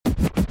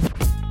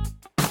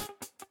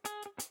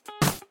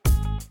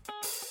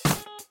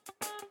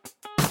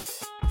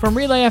From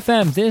Relay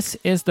FM, this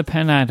is The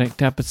Pen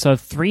Addict,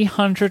 episode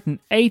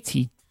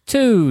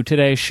 382.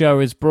 Today's show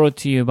is brought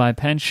to you by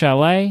Pen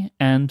Chalet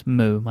and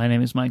Moo. My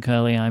name is Mike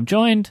Hurley. I'm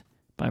joined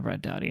by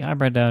Brad Dowdy. Hi,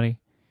 Brad Dowdy.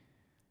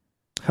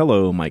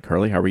 Hello, Mike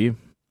Hurley. How are you?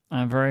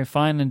 I'm very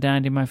fine and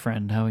dandy, my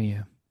friend. How are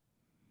you?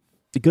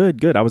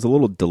 Good. I was a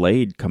little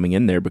delayed coming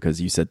in there because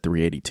you said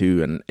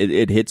 382, and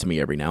it hits me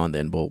every now and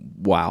then. Well,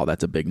 wow,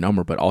 that's a big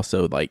number, but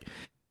also, like,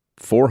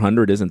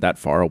 400 isn't that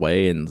far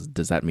away, and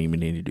does that mean we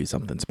need to do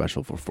something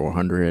special for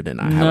 400? And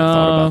I haven't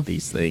thought about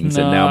these things,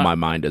 and now my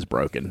mind is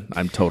broken.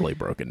 I'm totally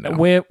broken now.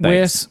 We're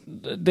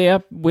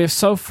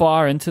so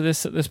far into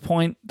this at this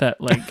point that,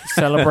 like,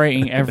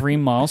 celebrating every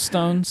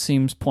milestone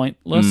seems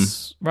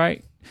pointless,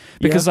 right?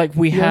 Because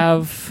we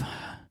have,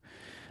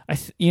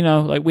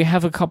 we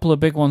have a couple of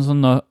big ones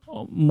on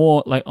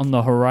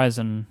the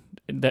horizon.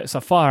 That's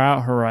a far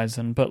out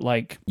horizon, but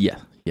like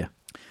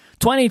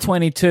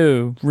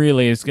 2022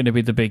 really is going to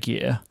be the big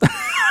year.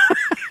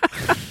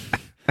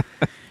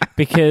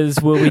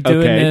 Because we'll be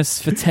doing this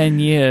for 10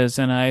 years,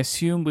 and I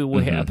assume we will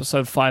hit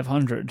episode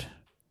 500.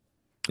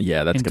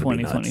 Yeah, that's going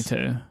to be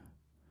 2022.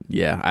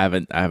 Yeah, I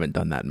haven't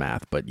done that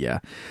math, but yeah.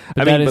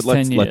 But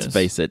let's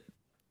face it.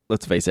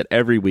 Let's face it,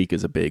 every week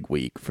is a big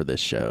week for this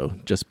show,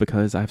 just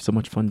because I have so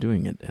much fun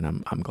doing it, and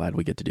I'm glad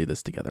we get to do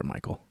this together,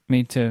 Michael.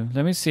 Me too.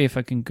 Let me see if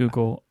I can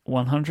Google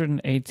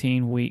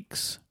 118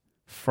 weeks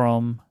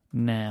from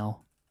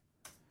now.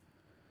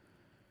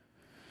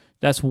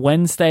 That's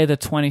Wednesday, the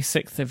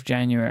 26th of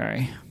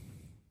January.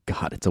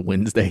 God, it's a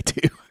Wednesday,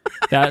 too.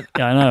 I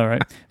know,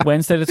 right?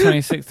 Wednesday, the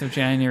 26th of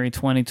January,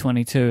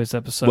 2022 is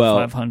episode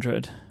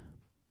 500.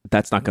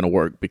 That's not going to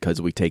work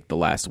because we take the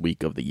last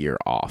week of the year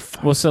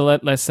off. Well, so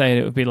let's say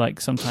it would be like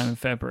sometime in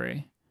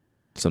February.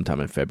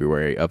 Sometime in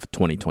February of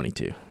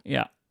 2022.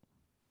 Yeah.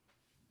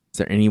 Is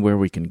there anywhere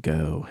we can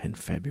go in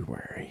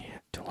February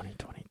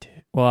 2022?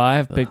 Well, I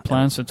have big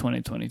plans for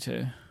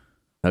 2022.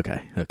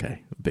 Okay.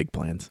 Big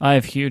plans. I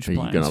have huge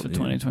plans for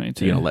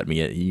 2022. You're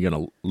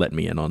gonna let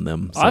me in on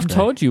them someday? I've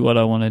told you what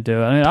I want to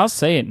do. I mean, I'll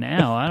say it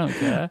now. I don't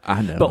care.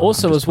 I know. But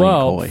also as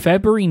well,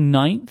 February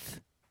 9th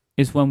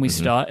is when we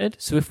started.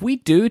 So if we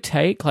do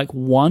take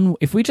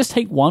if we just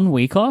take 1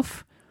 week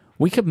off,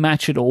 we could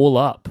match it all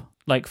up,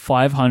 like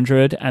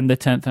 500 and the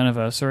 10th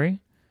anniversary.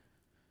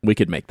 We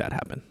could make that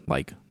happen.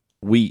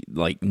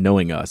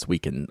 Knowing us, we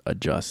can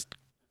adjust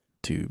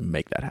to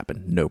make that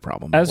happen. No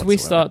problem. As we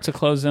start to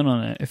close in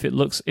on it, if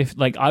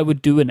I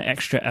would do an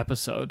extra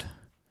episode,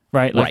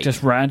 right?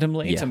 Just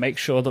randomly to make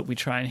sure that we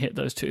try and hit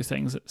those two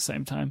things at the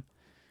same time.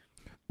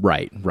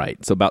 Right.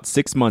 So about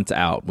 6 months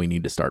out, we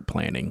need to start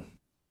planning.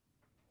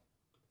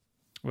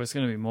 Well, it's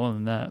going to be more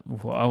than that.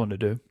 What I want to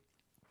do.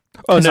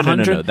 Oh, no,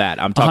 that.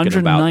 I'm talking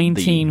about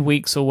 119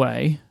 weeks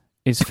away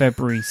is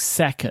February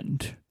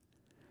 2nd.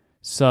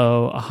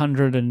 So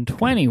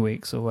 120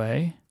 weeks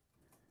away.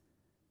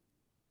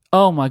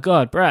 Oh, my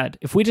God, Brad.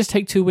 If we just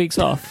take 2 weeks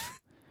off,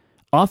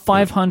 our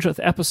 500th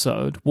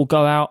episode will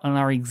go out on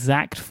our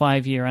exact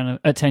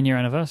 10-year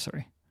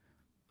anniversary.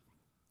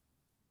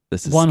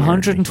 This is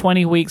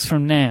 120 weeks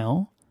from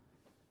now,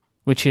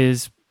 which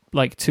is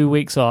like 2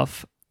 weeks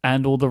off,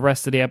 and all the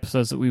rest of the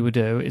episodes that we would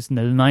do is the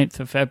 9th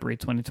of February,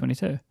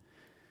 2022.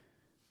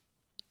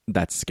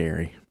 That's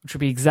scary. Which would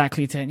be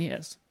exactly 10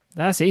 years.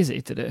 That's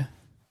easy to do.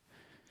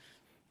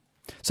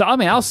 So, I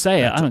mean, I'll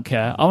say it. I don't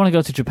care. I want to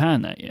go to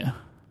Japan that year.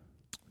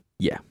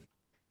 Yeah.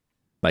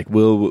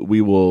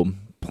 We will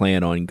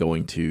plan on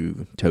going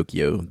to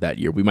Tokyo that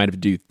year.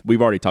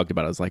 We've already talked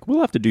about it. I was like,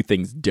 we'll have to do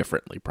things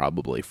differently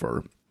probably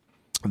for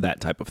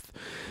that type of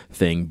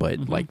thing.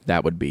 But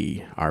that would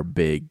be our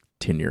big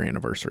 10-year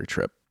anniversary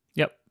trip.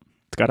 Yep.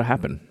 It's got to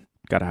happen.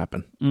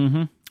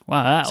 Mm-hmm.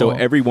 Wow.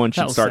 Everyone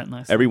should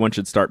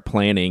start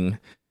planning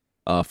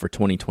for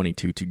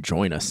 2022 to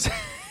join us.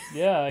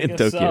 Yeah, in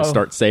Tokyo. So.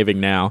 Start saving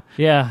now.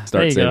 Yeah,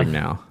 start saving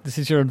now. This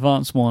is your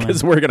advance warning.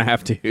 Because we're gonna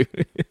have to.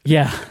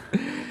 Yeah.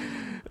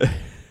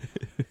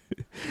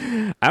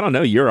 I don't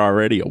know. You're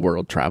already a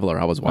world traveler.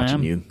 I was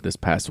watching you this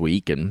past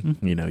week, and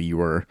you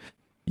were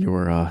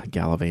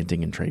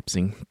gallivanting and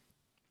traipsing.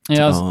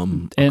 Yeah, I was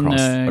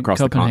across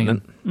the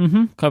continent.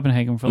 Mm-hmm.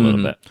 Copenhagen for a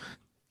little bit.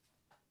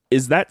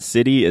 Is that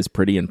city as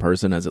pretty in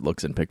person as it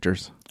looks in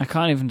pictures? I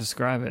can't even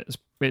describe it.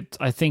 It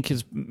I think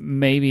is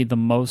maybe the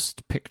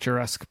most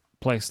picturesque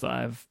place that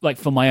I've,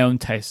 for my own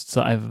tastes,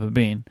 that I've ever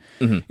been.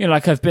 Mm-hmm.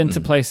 I've been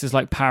to places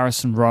like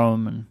Paris and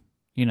Rome and,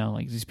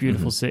 these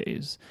beautiful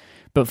cities.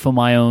 But for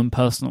my own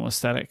personal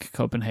aesthetic,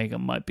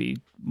 Copenhagen might be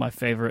my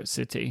favorite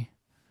city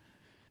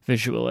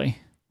visually.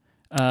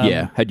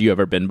 Had you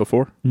ever been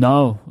before?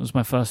 No, it was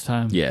my first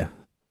time. Yeah.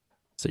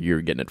 So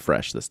you're getting it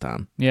fresh this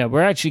time. Yeah, we're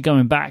actually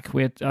going back.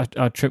 We had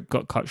our trip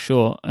got cut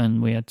short,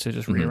 and we had to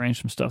just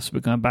rearrange some stuff. So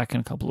we're going back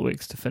in a couple of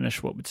weeks to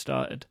finish what we'd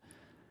started.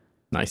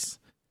 Nice.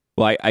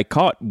 Well, I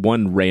caught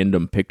one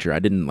random picture. I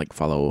didn't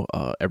follow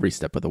every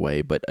step of the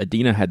way, but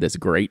Adina had this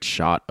great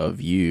shot of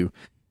you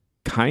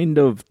kind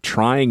of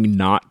trying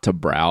not to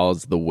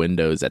browse the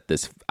windows at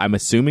this, I'm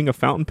assuming a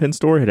fountain pen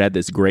store. It had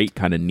this great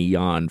kind of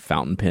neon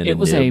fountain pen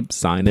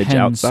signage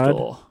outside.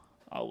 Store,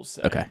 I will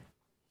say. Okay.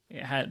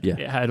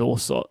 It had all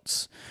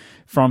sorts,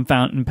 from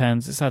fountain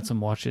pens. It's had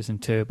some watches in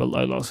too, but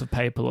lots of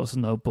paper, lots of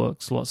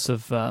notebooks, lots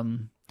of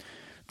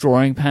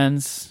drawing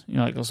pens,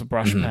 like lots of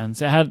brush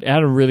pens. It had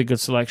a really good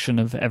selection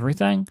of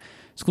everything.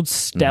 It's called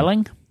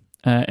Stelling,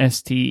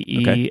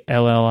 Stelling.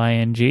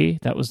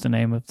 That was the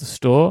name of the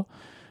store.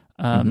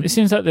 It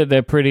seems like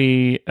they're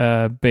pretty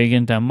big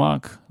in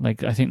Denmark.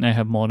 Like, I think they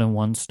have more than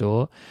one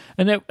store,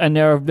 and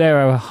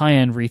they're a high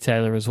end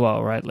retailer as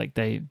well, right? Like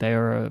they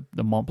are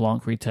the Mont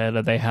Blanc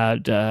retailer. They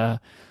had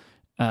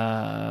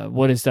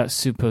what is that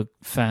super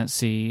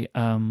fancy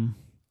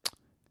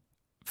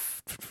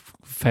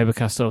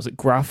Faber-Castell? Is it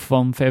Graf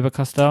von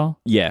Faber-Castell?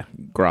 Yeah,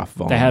 Graf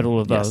von. They had all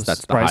of those. Yes,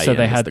 that's the right. high So end,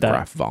 they had the that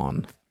Graf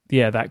von.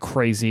 Yeah, that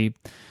crazy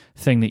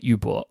thing that you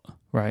bought,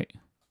 right?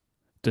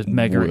 The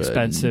mega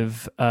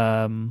expensive.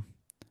 The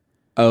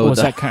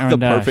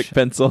perfect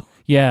pencil.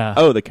 Yeah.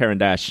 Oh, the Caran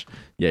d'Ache.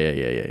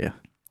 Yeah.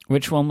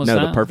 Which one was that?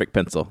 No, the perfect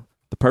pencil.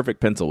 The perfect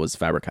pencil was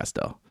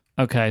Faber-Castell.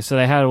 Okay, so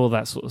they had all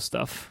that sort of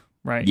stuff,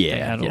 right? Yeah,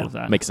 they had all of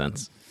that. Makes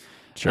sense.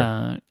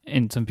 Sure.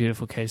 In some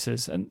beautiful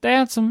cases, and they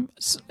had some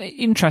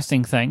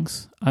interesting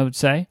things, I would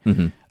say.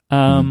 And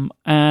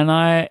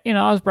I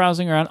was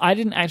browsing around. I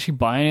didn't actually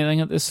buy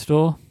anything at this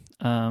store.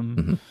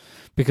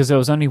 Because there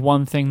was only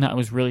one thing that I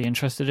was really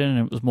interested in,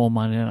 and it was more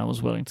money than I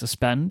was willing to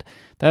spend.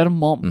 They had a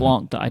Mont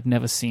Blanc that I'd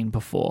never seen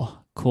before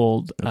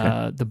called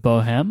the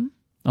Bohème,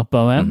 or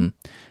Bohème.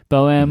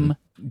 Bohème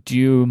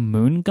du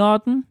Moon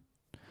Garden.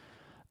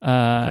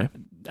 And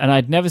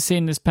I'd never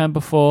seen this pen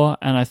before,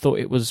 and I thought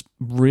it was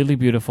really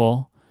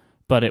beautiful,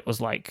 but it was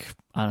like,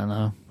 I don't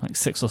know, like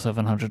 $600 or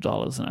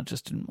 $700, and I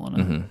just didn't want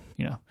to,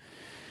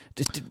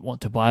 just didn't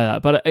want to buy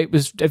that. But it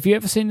was, have you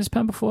ever seen this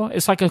pen before?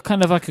 It's like a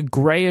kind of like a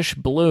grayish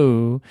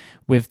blue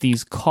with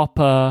these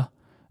copper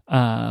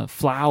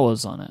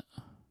flowers on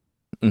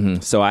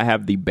it. So I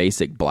have the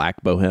basic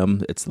black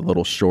Bohème. It's the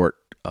little short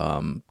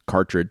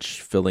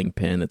cartridge filling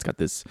pen. It's got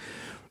this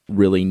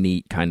really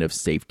neat kind of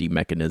safety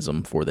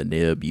mechanism for the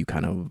nib. You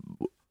kind of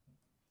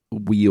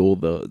wheel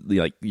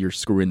like you're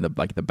screwing the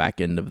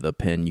back end of the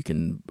pen. You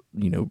can,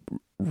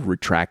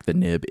 retract the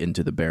nib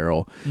into the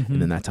barrel,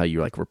 and then that's how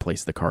you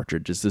replace the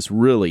cartridge. It's this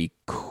really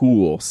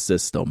cool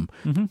system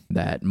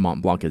that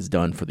Mont Blanc has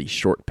done for these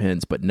short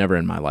pens, but never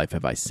in my life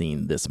have I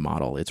seen this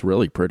model. It's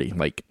really pretty.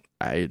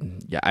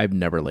 I've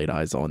never laid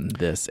eyes on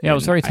this. Yeah, I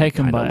was very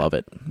taken by it. I love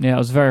it. Yeah, I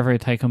was very, very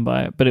taken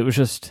by it, but it was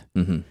just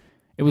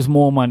it was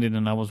more money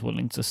than I was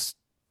willing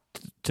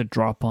to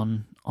drop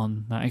on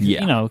that.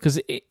 Yeah. Because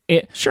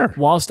it sure,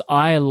 whilst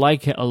I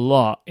like it a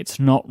lot, it's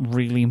not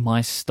really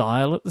my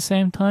style at the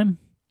same time.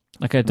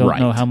 Like, I don't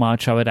know how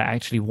much I would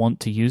actually want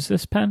to use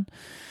this pen.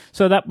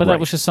 So that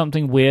was just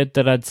something weird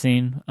that I'd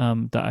seen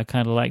that I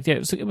kind of liked. Yeah,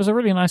 it was a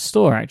really nice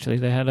store, actually.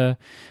 They had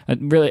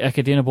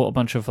Acadina bought a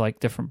bunch of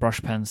different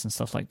brush pens and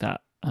stuff like that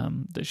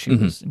that she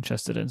was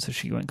interested in. So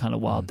she went kind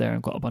of wild there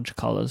and got a bunch of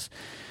colors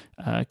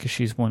because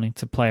she's wanting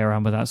to play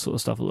around with that sort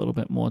of stuff a little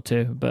bit more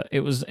too. But it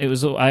was.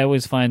 I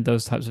always find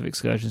those types of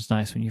excursions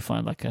nice when you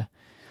find like a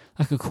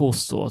cool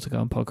store to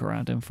go and poke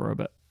around in for a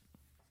bit.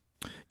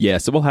 Yeah,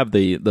 so we'll have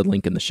the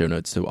link in the show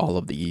notes to all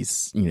of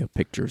these,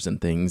 pictures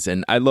and things.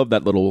 And I love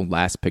that little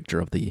last picture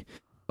of the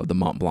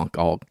Mont Blanc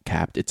all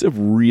capped. It's a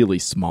really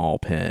small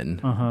pen,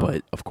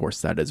 but of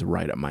course that is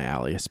right up my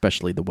alley,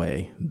 especially the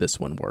way this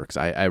one works.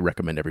 I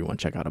recommend everyone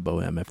check out a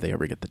Bohème if they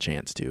ever get the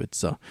chance to.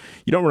 It's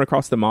you don't run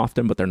across them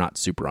often, but they're not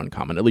super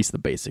uncommon. At least the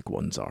basic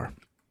ones are.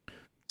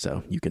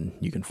 So you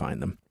can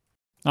find them.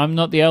 I'm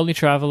not the only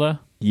traveler.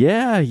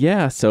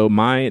 Yeah. So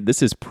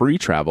this is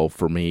pre-travel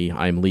for me.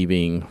 I'm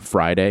leaving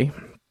Friday.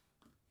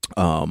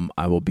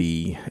 I will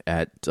be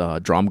at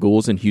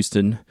Dromgoole in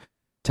Houston,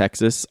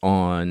 Texas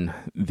on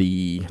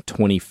the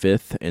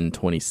 25th and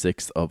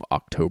 26th of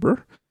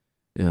October,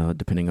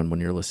 depending on when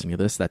you're listening to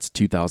this. That's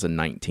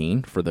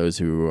 2019 for those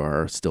who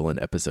are still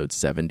in episode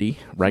 70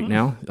 right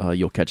now.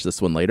 You'll catch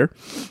this one later.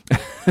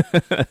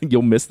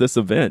 You'll miss this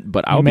event,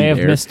 but I'll be there. You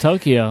may have missed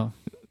Tokyo.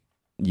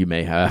 You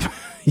may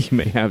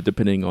have,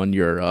 depending on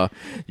your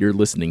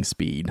listening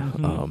speed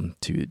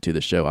to the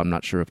show. I'm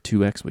not sure if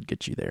 2X would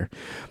get you there,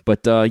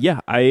 but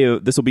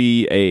this will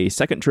be a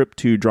second trip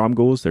to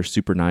Dromgoole. They're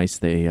super nice.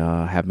 They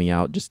have me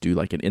out, just do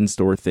like an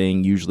in-store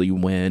thing. Usually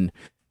when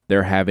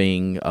they're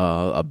having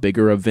a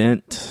bigger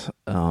event,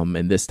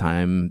 and this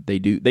time they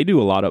do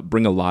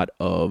bring a lot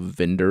of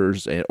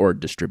vendors or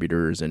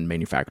distributors and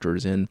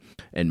manufacturers in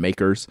and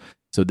makers.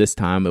 So this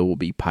time it will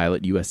be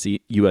Pilot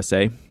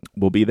USA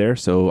will be there.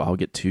 So I'll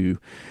get to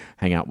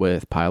hang out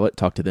with Pilot,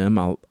 talk to them.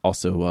 I'll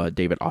also,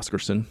 David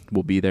Oscarson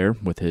will be there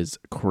with his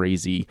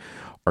crazy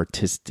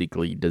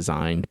artistically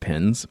designed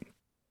pens.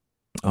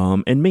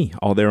 And me,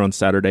 all there on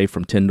Saturday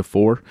from 10 to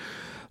 4.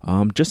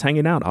 Just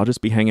hanging out. I'll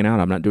just be hanging out.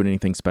 I'm not doing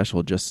anything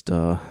special, just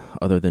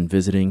other than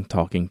visiting,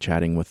 talking,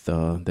 chatting with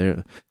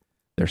their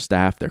their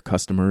staff, their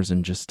customers,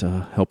 and just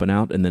helping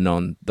out. And then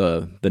on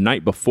the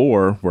night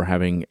before, we're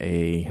having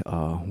a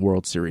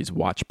World Series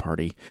watch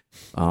party.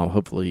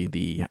 Hopefully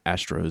the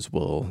Astros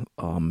will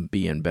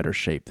be in better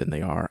shape than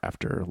they are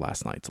after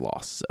last night's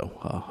loss. So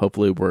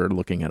hopefully we're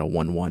looking at a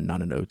 1-1,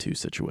 not an 0-2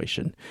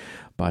 situation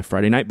by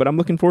Friday night. But I'm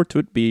looking forward to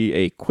it. Be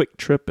a quick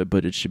trip,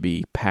 but it should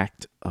be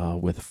packed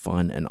with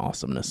fun and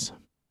awesomeness.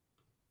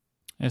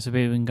 So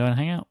we can go and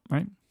hang out,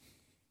 right?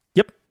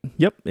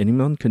 Yep,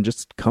 anyone can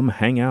just come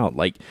hang out.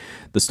 Like,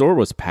 the store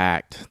was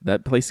packed.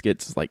 That place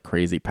gets like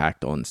crazy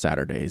packed on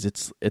Saturdays.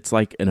 It's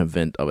like an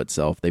event of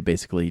itself. They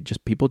basically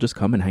people just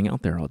come and hang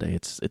out there all day.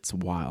 It's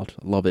wild.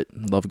 Love it.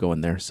 Love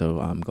going there. So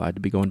I'm glad to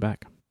be going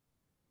back.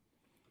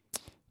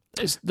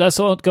 Let's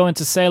all go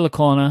into Sailor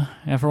Corner,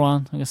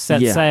 everyone. I'm gonna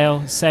set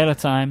sail, sailor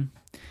time.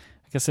 I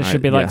guess there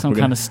should be like some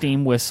kind of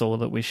steam whistle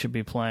that we should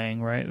be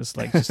playing, right? It's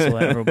like just to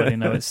let everybody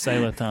know it's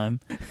sailor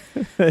time.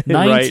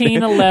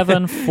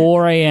 1911,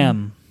 4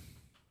 a.m.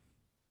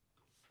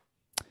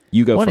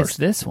 You go first. What is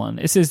this one?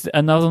 This is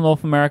another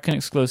North American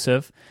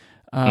exclusive.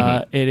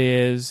 It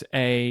is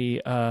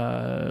a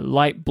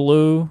light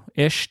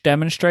blue-ish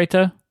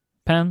demonstrator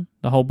pen.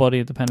 The whole body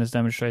of the pen is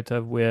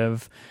demonstrator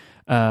with,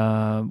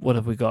 what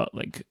have we got?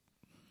 Like,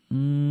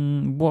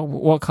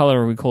 what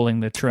color are we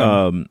calling the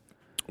trim?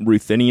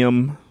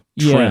 Ruthenium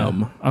trim.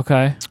 Yeah.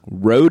 Okay.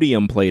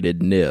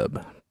 Rhodium-plated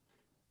nib.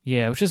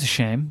 Yeah, which is a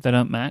shame. They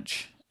don't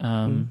match.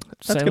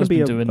 That's going to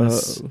be doing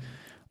this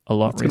a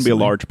lot. It's going to be a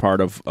large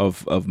part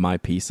of my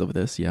piece of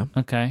this, yeah.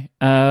 Okay.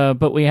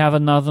 But we have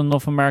another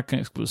North American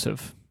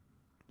exclusive,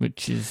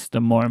 which is the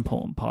more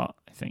important part,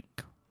 I think.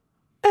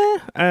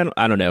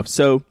 I don't know.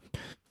 So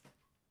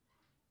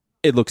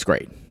it looks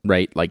great,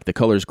 right? Like, the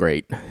color's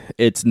great.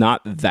 It's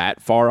not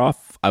that far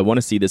off. I want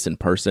to see this in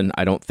person.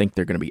 I don't think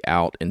they're going to be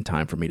out in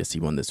time for me to see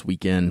one this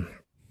weekend.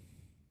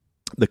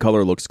 The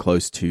color looks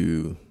close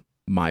to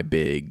my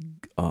big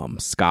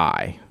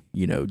Sky,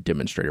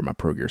 demonstrator, my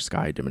Pro Gear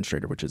Sky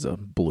demonstrator, which is a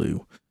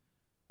blue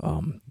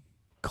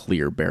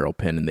clear barrel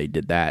pen, and they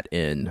did that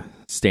in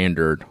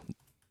standard,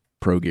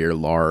 Pro Gear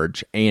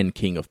large, and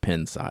King of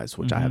Pen size,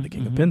 which I have the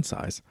King of Pen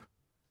size.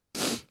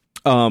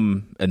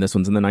 And this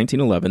one's in the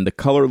 1911. The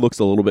color looks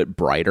a little bit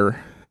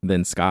brighter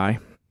than Sky,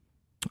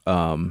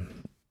 and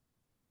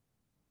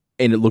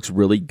it looks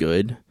really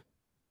good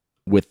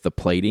with the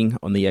plating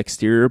on the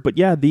exterior. But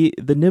yeah, the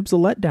nib's a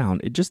letdown.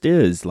 It just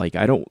is. Like,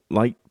 I don't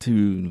like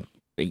to.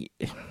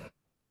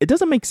 It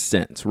doesn't make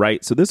sense,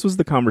 right? So this was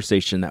the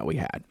conversation that we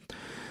had.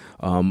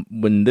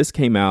 When this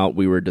came out,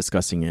 we were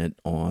discussing it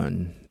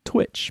on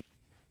Twitch.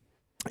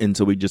 And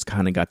so we just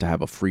kind of got to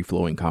have a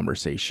free-flowing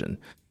conversation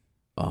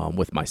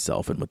with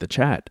myself and with the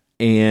chat.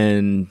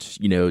 And,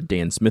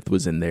 Dan Smith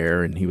was in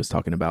there, and he was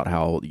talking about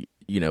how,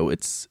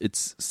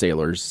 it's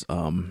Sailor's,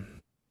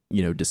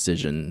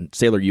 decision,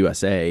 Sailor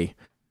USA,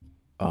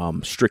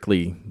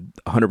 strictly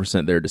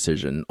 100% their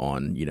decision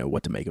on,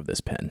 what to make of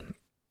this pen.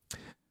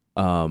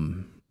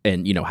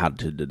 And how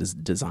to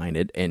design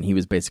it. And he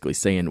was basically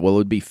saying, well, it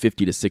would be $50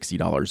 to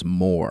 $60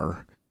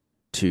 more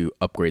to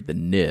upgrade the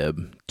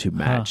nib to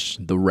match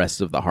the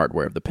rest of the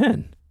hardware of the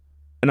pen.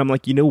 And I'm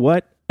like, you know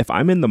what? If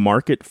I'm in the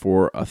market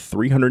for a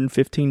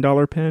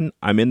 $315 pen,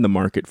 I'm in the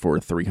market for a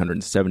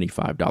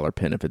 $375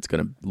 pen if it's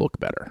going to look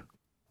better.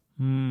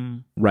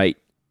 Right?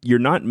 You're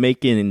not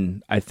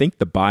making, I think,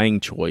 the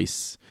buying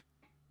choice.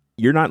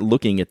 You're not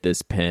looking at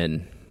this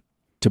pen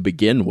to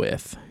begin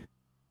with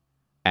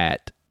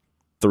at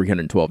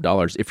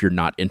 $312 if you're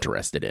not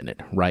interested in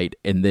it, right?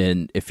 And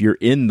then if you're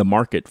in the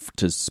market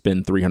to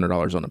spend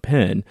 $300 on a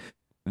pen,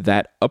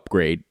 that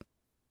upgrade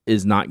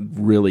is not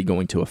really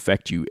going to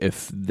affect you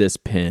if this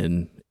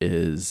pen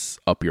is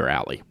up your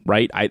alley,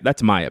 right?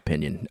 That's my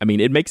opinion. I mean,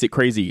 it makes it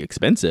crazy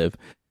expensive,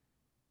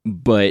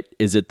 but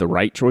is it the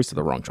right choice or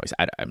the wrong choice?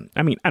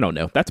 I mean, I don't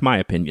know. That's my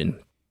opinion.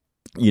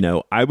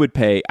 I would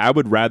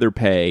rather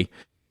pay,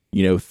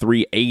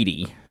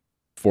 $380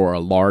 for a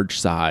large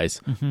size,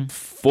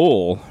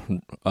 full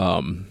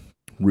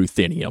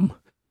ruthenium.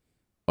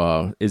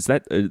 Is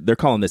that they're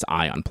calling this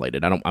ion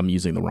plated? I'm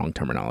using the wrong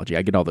terminology.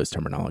 I get all those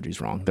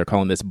terminologies wrong. They're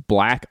calling this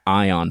black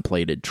ion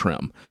plated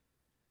trim.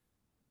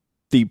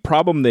 The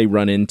problem they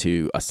run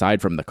into,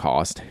 aside from the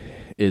cost,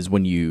 is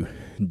when you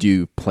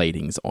do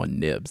platings on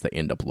nibs, they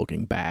end up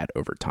looking bad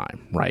over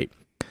time, right?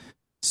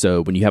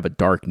 So when you have a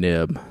dark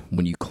nib,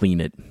 when you clean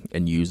it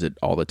and use it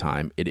all the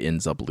time, it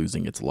ends up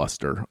losing its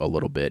luster a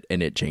little bit,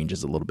 and it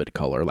changes a little bit of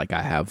color. Like,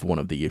 I have one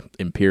of the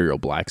Imperial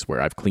Blacks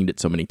where I've cleaned it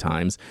so many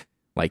times,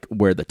 like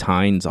where the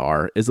tines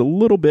are is a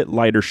little bit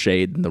lighter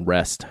shade than the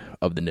rest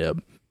of the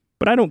nib.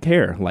 But I don't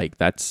care. Like,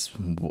 that's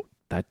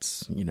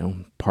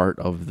part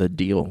of the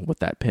deal with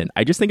that pen.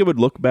 I just think it would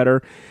look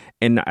better,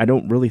 and I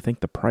don't really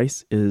think the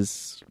price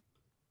is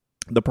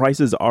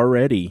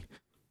already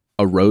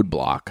a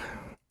roadblock.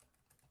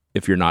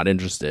 If you're not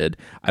interested,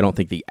 I don't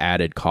think the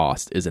added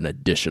cost is an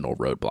additional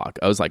roadblock.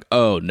 I was like,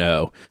 oh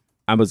no,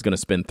 I was going to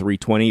spend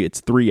 $320.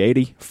 It's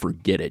 $380.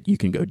 Forget it. You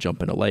can go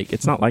jump in a lake.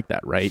 It's not like that,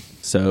 right?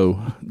 So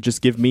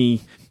just give me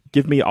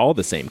all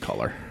the same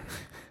color.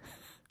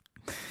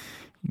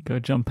 Go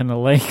jump in a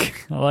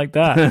lake. I like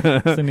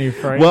that. It's a new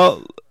phrase.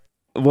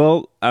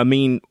 Well, I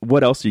mean,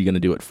 what else are you going to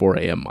do at 4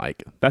 a.m.,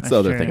 Mike? That's the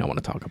other thing I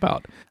want to talk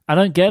about. I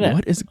don't get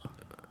it.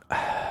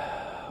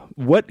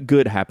 What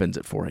good happens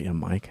at 4 a.m.,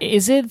 Mike?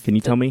 Is it? Can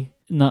you tell me?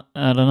 No,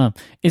 I don't know.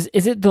 Is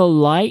it the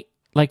light?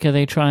 Like, are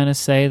they trying to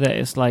say that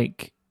it's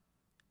like?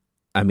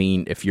 I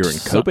mean, if you're in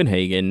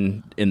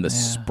Copenhagen in the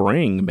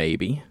spring,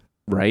 maybe,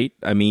 right?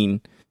 I mean,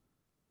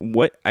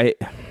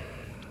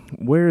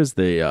 where's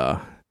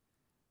the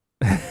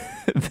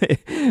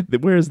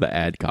where's the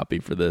ad copy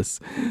for this?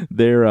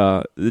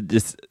 They're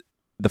just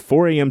the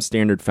 4 a.m.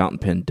 standard fountain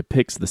pen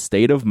depicts the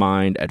state of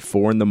mind at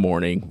 4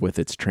 a.m. with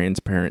its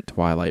transparent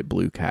twilight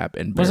blue cap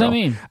and barrel. What does that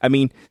mean? I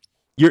mean,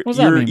 you're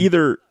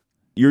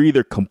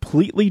either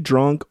completely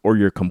drunk or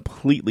you're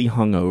completely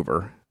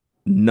hungover.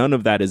 None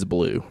of that is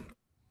blue.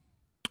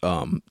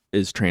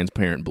 Is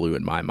transparent blue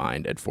in my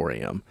mind at 4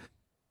 a.m.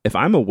 If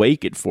I'm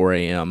awake at 4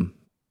 a.m.,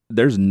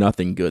 there's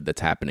nothing good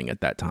that's happening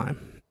at that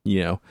time.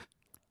 You know,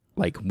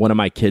 like one of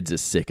my kids is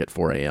sick at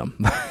 4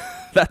 a.m.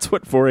 That's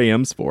what 4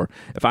 a.m.'s for.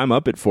 If I'm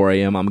up at 4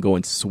 a.m., I'm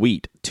going,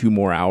 sweet, 2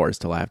 more hours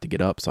till I have to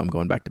get up, so I'm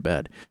going back to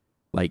bed.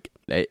 Like,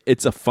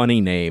 it's a funny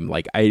name.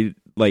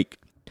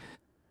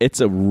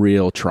 It's a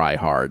real try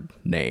hard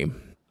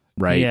name,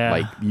 right? Yeah.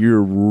 Like,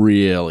 you're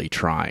really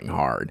trying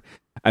hard.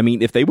 I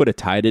mean, if they would have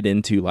tied it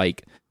into,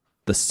 like,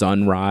 the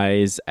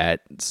sunrise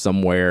at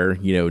somewhere,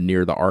 you know,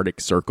 near the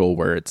Arctic Circle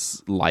where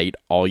it's light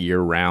all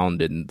year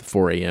round and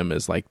 4 a.m.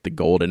 is like the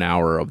golden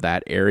hour of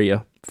that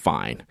area,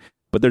 fine.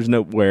 But there's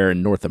nowhere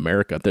in North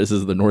America. This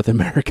is the North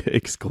America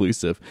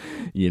exclusive.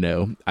 You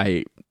know,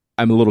 I'm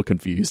a little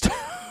confused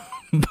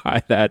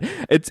by that.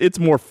 It's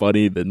more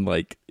funny than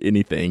like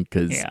anything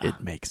because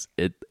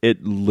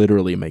it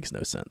literally makes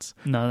no sense.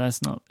 No,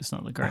 it's not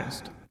the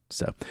greatest.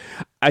 So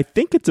I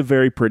think it's a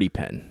very pretty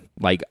pen.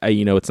 Like,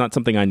 it's not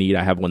something I need.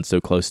 I have one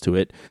so close to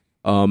it.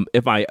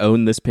 If I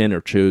own this pen or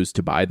chose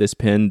to buy this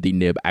pen, the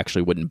nib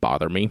actually wouldn't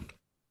bother me.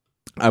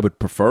 I would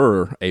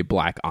prefer a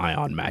black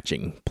ion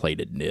matching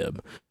plated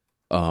nib.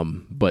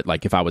 But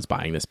like if I was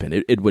buying this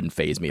pen, it wouldn't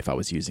faze me if I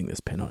was using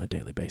this pen on a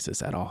daily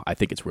basis at all. I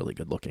think it's really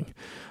good looking.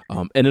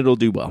 And it'll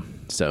do well.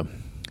 So,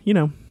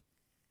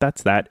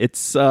 that's that.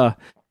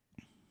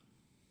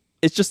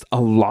 It's just a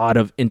lot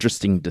of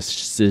interesting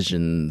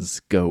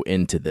decisions go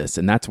into this.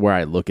 And that's where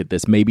I look at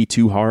this maybe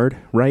too hard,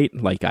 right?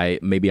 Like I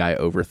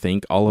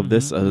overthink all of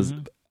this as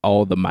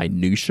all the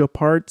minutia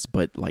parts,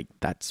 but like,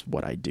 that's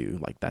what I do.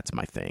 Like that's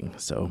my thing.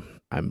 So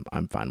I'm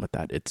fine with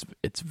that.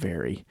 It's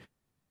very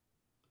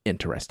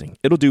interesting.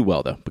 It'll do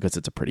well though, because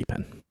it's a pretty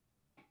pen.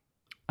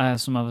 I have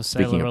some other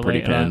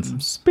sailor-related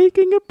items.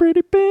 Speaking of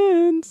pretty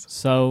pens.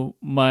 So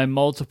my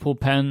multiple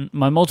person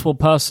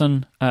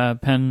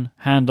pen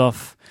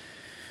handoff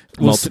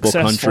was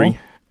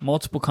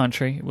multiple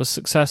country. It was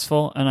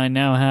successful, and I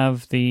now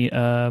have the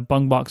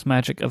Bungbox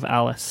Magic of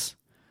Alice.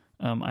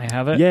 I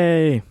have it.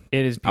 Yay!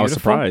 It is beautiful. I was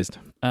surprised.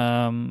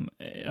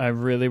 I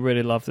really,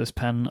 really love this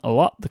pen a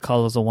lot. The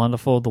colors are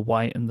wonderful, the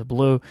white and the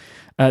blue.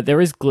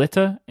 There is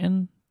glitter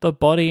in the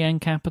body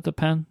and cap of the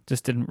pen.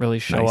 Just didn't really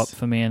show up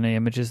for me in the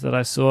images that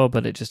I saw,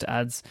 but it just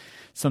adds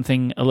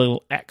something a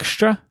little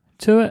extra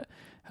to it.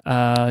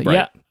 Right.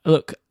 Yeah,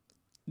 look,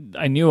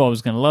 I knew I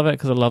was going to love it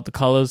because I love the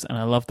colors and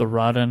I love the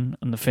Raden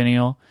and the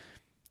finial.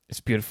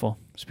 It's beautiful.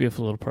 It's a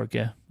beautiful little pro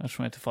gear. I just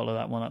wanted to follow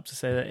that one up to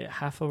say that it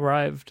half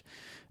arrived.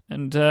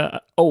 And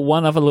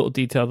one other little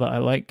detail that I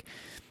like,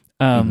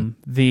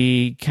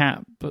 the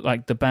cap,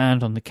 like the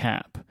band on the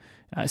cap,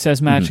 it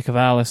says Magic of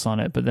Alice on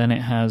it, but then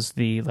it has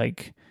the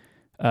like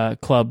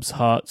clubs,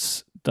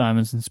 hearts,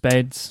 diamonds, and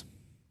spades.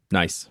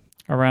 Nice.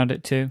 Around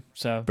it too.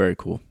 So very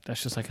cool.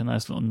 That's just like a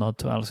nice little nod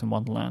to Alice in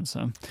Wonderland.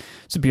 So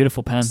it's a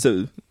beautiful pen.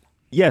 So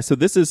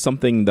this is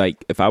something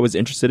like if I was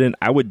interested in,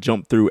 I would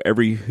jump through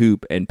every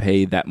hoop and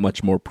pay that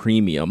much more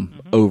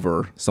premium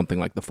over something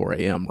like the 4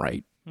 a.m.,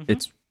 right?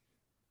 It's,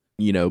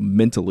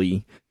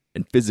 mentally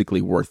and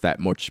physically worth that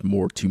much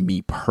more to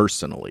me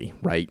personally,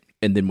 right?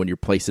 And then when you're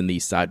placing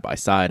these side by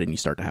side and you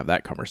start to have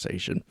that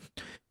conversation,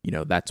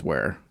 that's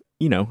where,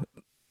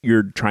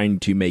 you're trying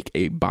to make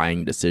a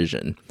buying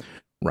decision,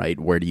 right?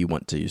 Where do you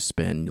want to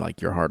spend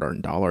like your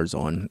hard-earned dollars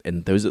on?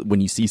 And those,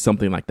 when you see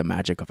something like the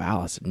Magic of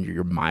Alice, and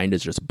your mind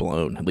is just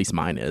blown. At least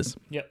mine is.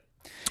 Yep.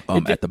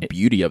 At the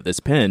beauty of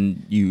this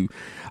pen,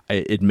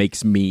 it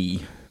makes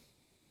me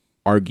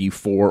argue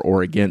for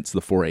or against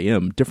the 4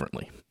 a.m.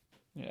 differently.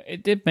 Yeah,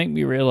 it did make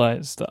me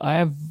realize that I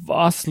have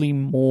vastly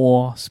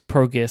more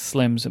Pro Gear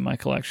Slims in my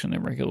collection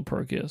than regular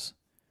Pro Gears.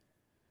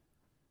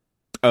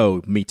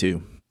 Oh, me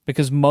too.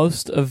 Because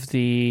most of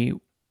the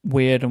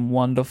weird and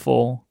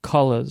wonderful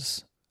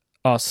colors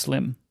are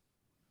slim.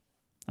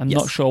 I'm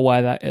not sure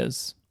why that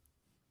is.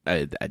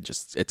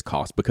 It's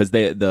cost because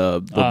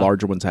the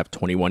larger ones have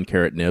 21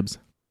 karat nibs.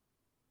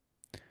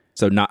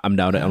 So I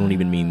don't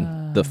even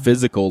mean the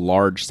physical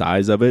large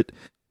size of it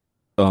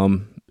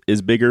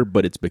is bigger,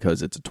 but it's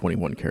because it's a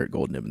 21 karat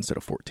gold nib instead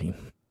of 14.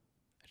 I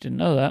didn't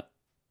know that.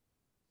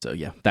 So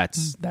yeah,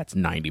 that's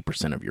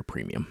 90% of your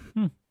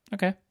premium.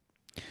 Okay.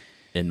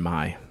 In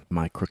my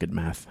crooked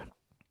math.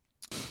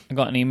 I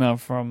got an email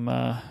from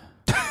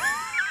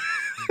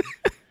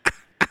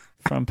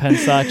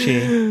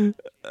Pensace.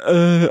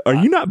 Are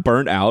you not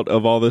burnt out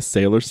of all this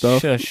Sailor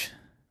stuff? Shush.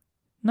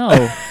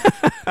 No.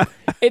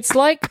 It's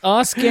like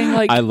asking,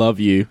 like, I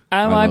love you.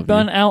 Am I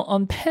burnt out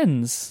on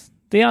pens?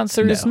 The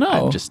answer is no.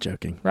 I'm just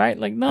joking. Right?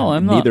 Like, no,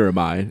 I'm not. Neither am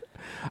I.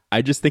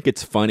 I just think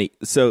it's funny.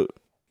 So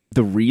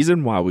the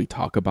reason why we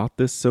talk about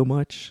this so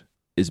much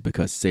is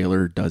because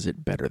Sailor does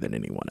it better than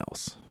anyone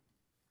else.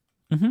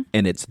 Mm-hmm.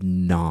 And it's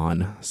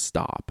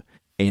non-stop.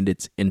 And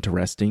it's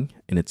interesting.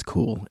 And it's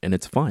cool. And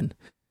it's fun.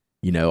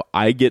 You know,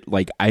 I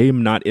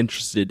am not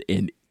interested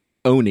in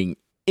owning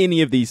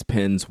any of these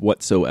pens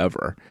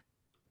whatsoever.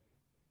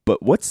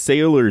 But what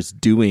Sailor's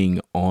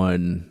doing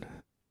on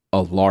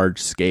a large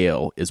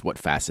scale is what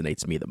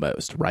fascinates me the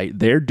most, right?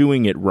 They're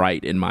doing it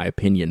right, in my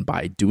opinion,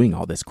 by doing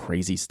all this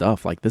crazy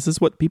stuff. Like, this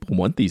is what people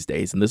want these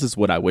days, and this is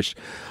what I wish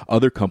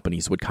other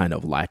companies would kind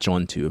of latch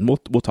onto. And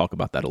we'll talk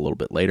about that a little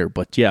bit later.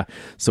 But yeah,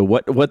 so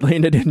what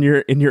landed in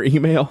your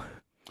email?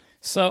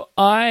 So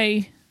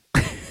I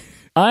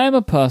am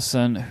a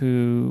person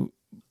who,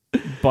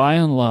 by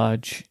and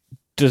large,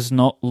 does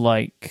not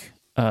like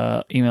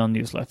email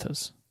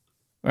newsletters.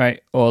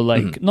 Right, or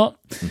like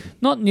not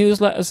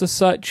newsletters as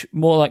such,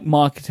 more like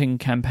marketing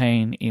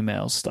campaign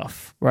email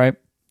stuff. Right,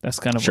 that's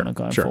kind of what I'm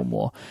going for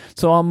more.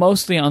 So I'm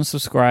mostly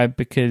unsubscribed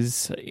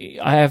because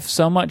I have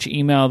so much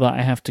email that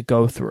I have to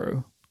go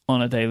through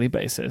on a daily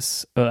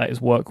basis that is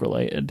work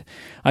related.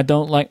 I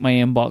don't like my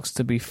inbox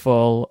to be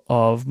full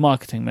of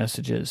marketing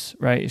messages.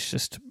 Right, it's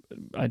just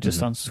I just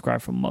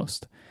unsubscribe from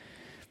most.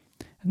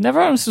 I've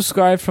never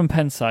unsubscribed from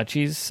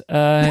Pensace's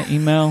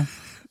email.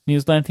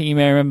 Newsletter. You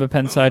may remember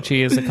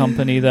Pensace is a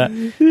company that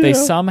they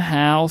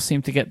somehow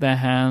seem to get their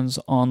hands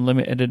on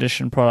limited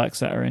edition products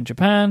that are in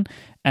Japan,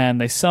 and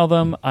they sell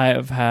them. I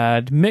have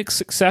had mixed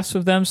success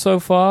with them so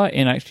far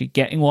in actually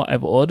getting what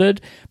I've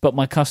ordered, but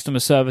my customer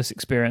service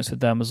experience with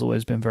them has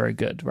always been very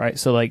good, right?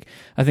 So, like,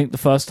 I think the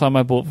first time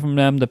I bought from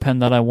them, the pen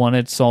that I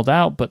wanted sold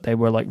out, but they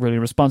were, like, really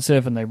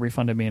responsive, and they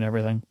refunded me and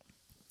everything.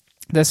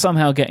 They're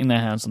somehow getting their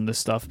hands on this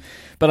stuff.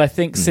 But I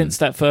think since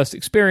that first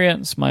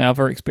experience, my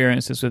other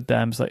experiences with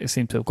them, they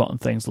seem to have gotten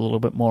things a little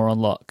bit more on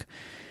lock.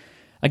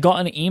 I got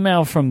an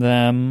email from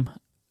them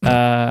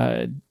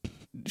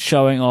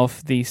showing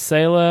off the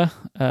Sailor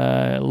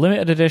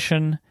limited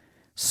edition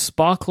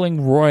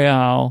Sparkling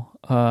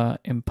Royale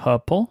in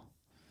purple.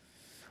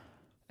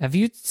 Have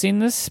you seen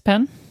this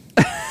pen?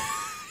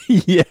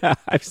 Yeah,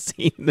 I've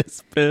seen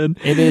this pen.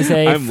 It is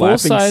a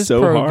full-size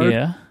Pro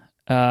Gear.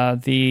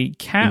 The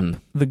cap,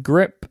 the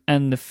grip,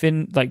 and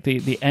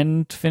the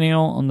end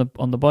finial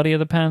on the body of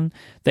the pen,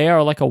 they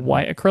are like a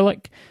white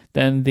acrylic.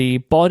 Then the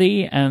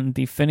body and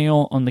the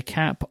finial on the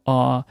cap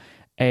are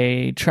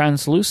a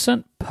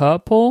translucent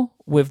purple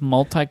with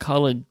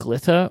multicolored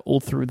glitter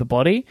all through the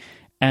body,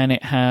 and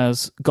it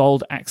has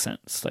gold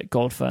accents, like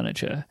gold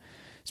furniture.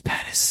 This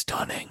pen is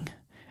stunning.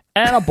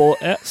 And I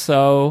bought it,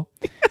 so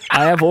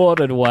I have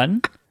ordered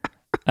one.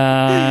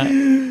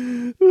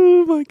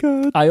 Oh my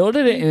god! I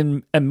ordered it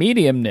in a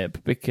medium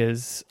nib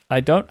because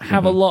I don't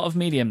have a lot of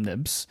medium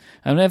nibs.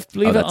 And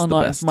believe it or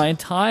not, my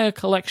entire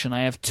collection,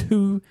 I have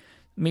 2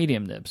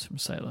 medium nibs from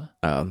Sailor.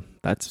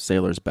 That's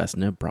Sailor's best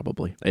nib,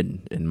 probably.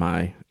 In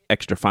my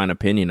extra fine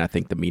opinion, I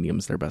think the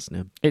medium's their best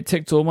nib. It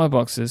ticked all my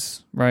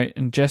boxes, right?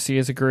 And Jesse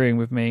is agreeing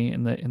with me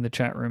in the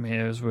chat room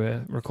here as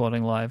we're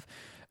recording live.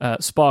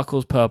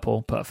 Sparkles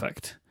purple,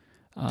 perfect.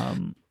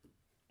 So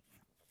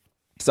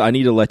I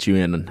need to let you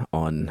in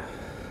on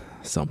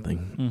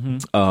something.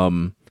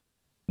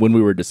 When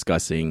we were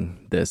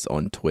discussing this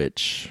on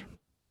Twitch,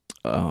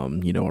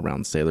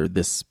 around Sailor,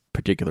 this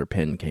particular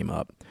pen came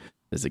up,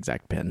 this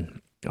exact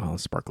pen,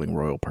 Sparkling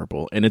Royal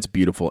Purple, and it's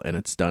beautiful and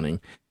it's stunning.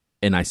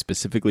 And I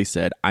specifically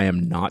said, I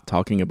am not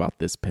talking about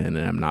this pen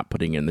and I'm not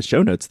putting in the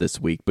show notes this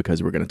week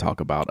because we're going to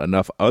talk about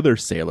enough other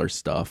Sailor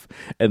stuff.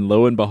 And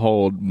lo and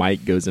behold,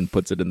 Mike goes and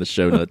puts it in the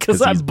show notes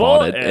because he's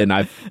bought it. And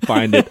I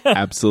find it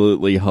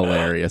absolutely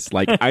hilarious.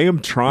 Like, I am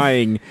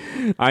trying,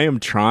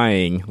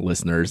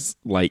 listeners,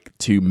 like,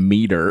 to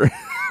meter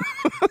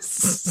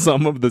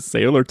some of the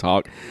Sailor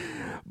talk.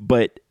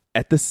 But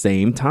at the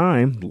same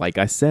time, like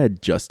I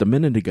said just a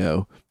minute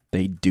ago,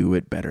 they do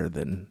it better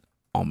than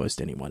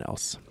almost anyone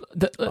else.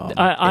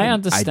 I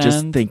understand. I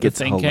just think it's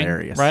thinking,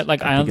 hilarious, right?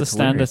 Like, I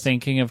understand the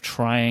thinking of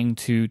trying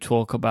to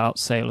talk about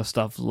Sailor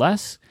stuff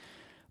less,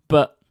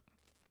 but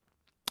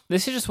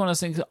this is just one of those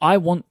things that I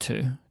want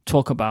to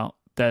talk about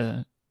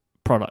their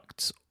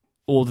products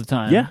all the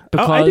time. Yeah,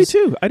 because I do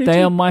too.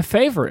 They are my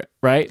favorite,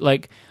 right?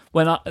 Like,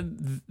 when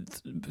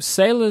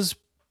Sailor's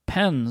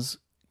pens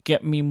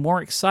get me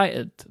more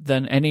excited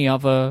than any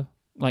other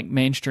like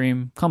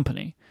mainstream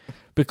company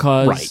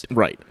because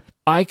right.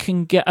 I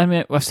can get, I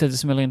mean, I've said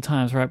this a million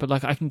times, right? But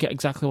like, I can get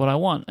exactly what I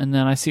want. And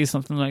then I see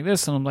something like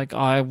this and I'm like,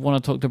 I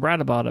want to talk to Brad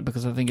about it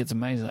because I think it's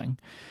amazing.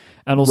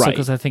 And also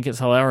because I think it's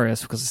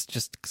hilarious because it's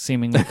just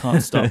seemingly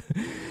can't stop.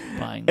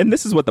 buying. And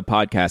this is what the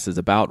podcast is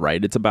about,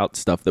 right? It's about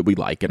stuff that we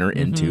like and are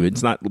into.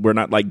 It's not, we're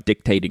not like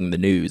dictating the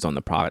news on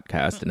the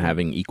podcast and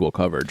having equal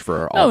coverage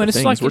for all the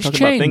things. Like we're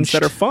talking about things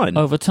that are fun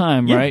over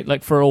time, right?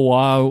 Like for a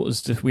while, it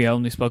was just, we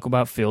only spoke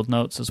about field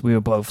notes as we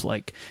were both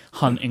like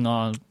hunting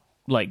on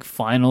like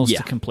finals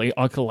to complete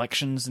our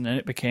collections, and then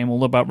it became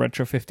all about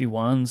Retro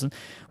 51s, and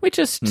we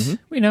just,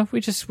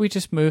 we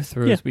just move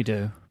through as we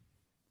do.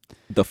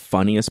 The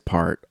funniest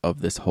part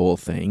of this whole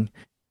thing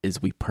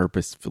is we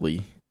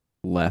purposefully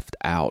left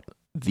out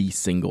the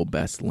single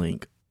best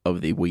link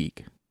of the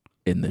week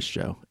in this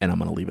show, and I'm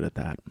going to leave it at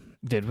that.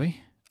 Did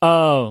we?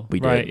 Oh, we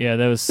right. Did. Yeah,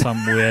 there was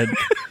some weird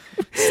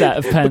set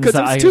of pens because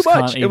that I just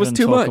can't even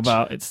talk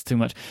about. It's too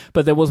much.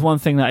 But there was one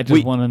thing that I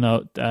just want to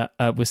note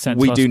that was sent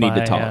to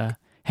us by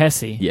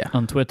Hesse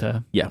on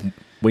Twitter. Yeah,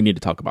 we need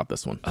to talk about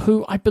this one.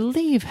 Who I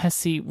believe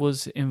Hesse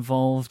was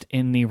involved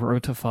in the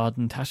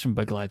Roterfaden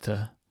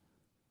Taschenbegleiter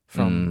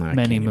from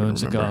many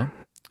moons ago.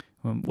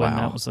 When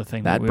that was the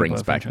thing that we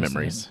brings back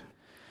memories.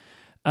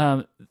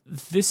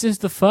 This is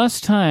the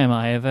first time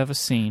I have ever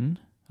seen,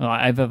 or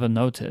I've ever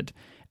noted,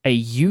 a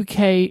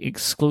UK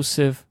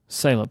exclusive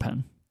Sailor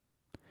pen.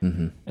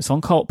 It's on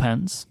Cult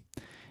Pens.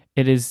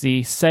 It is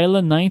the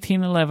Sailor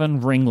 1911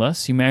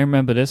 ringless. You may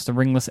remember this, the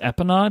ringless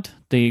Epinard,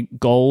 the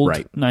gold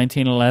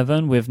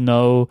 1911 with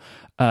no,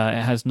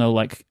 it has no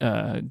like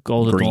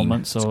gold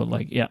adornments or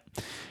like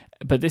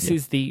But this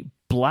is the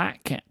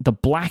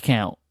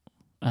blackout,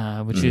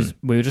 which is,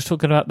 we were just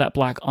talking about that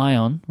black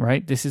ion,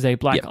 right? This is a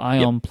black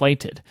ion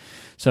plated.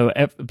 So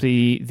but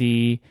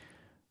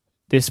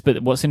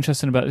what's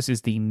interesting about this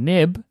is the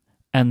nib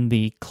and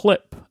the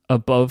clip are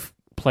both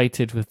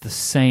plated with the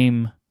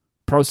same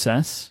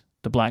process,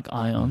 the black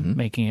ion,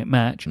 making it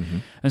match.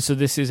 And so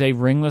this is a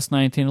ringless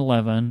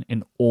 1911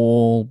 in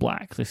all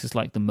black. This is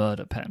like the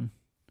murder pen.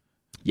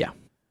 Yeah.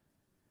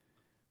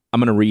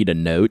 I'm going to read a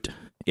note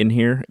in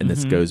here, and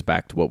this goes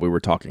back to what we were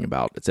talking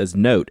about. It says,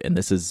 note, and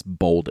this is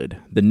bolded.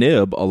 The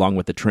nib, along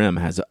with the trim,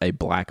 has a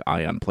black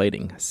ion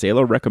plating.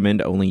 Sailor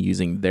recommend only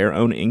using their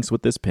own inks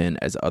with this pen,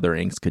 as other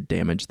inks could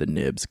damage the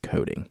nib's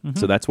coating.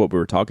 So that's what we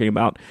were talking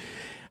about.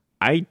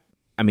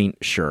 I mean,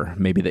 sure,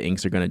 maybe the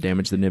inks are going to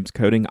damage the nib's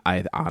coating.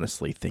 I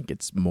honestly think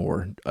it's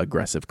more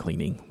aggressive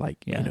cleaning, like,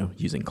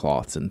 using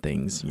cloths and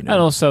things. And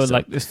also,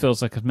 like, this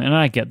feels like, and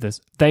I get this,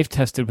 they've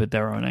tested with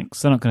their own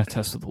inks. They're not going to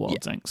test with the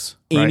world's inks.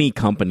 Right? Any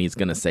company's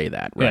going to say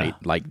that, right? Yeah.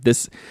 Like,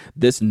 this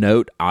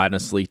note,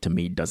 honestly, to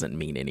me, doesn't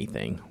mean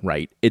anything,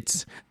 right?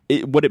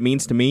 What it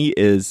means to me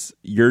is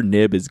your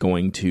nib is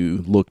going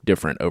to look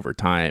different over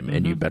time,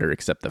 and you better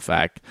accept the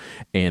fact.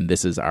 And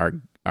this is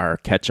our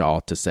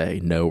catch-all to say,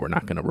 no, we're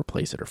not going to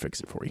replace it or fix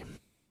it for you.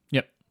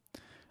 Yep.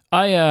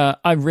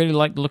 I really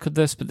like the look of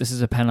this, but this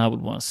is a pen I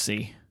would want to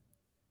see.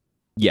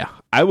 Yeah,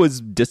 I was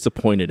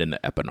disappointed in the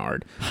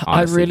Epinard. Honestly,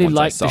 I really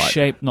like the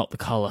shape, not the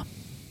color.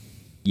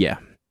 Yeah.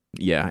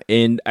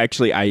 And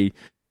actually, I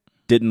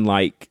didn't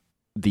like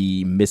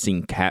the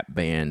missing cap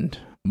band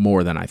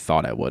more than I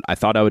thought I would. I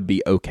thought I would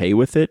be okay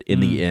with it. In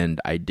the end,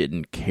 I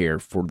didn't care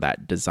for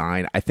that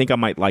design. I think I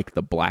might like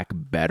the black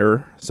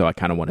better, so I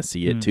kind of want to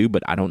see it too,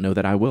 but I don't know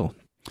that I will.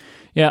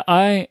 Yeah,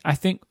 I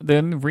think the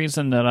only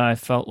reason that I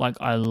felt like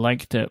I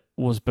liked it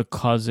was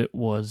because it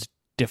was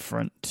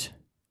different.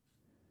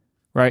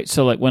 Right?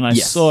 So like when I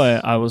saw it,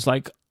 I was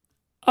like,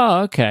 oh,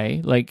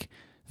 okay, like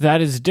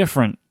that is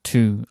different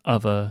to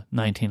other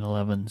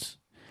 1911s.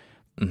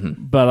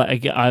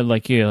 But I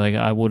like you, like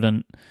I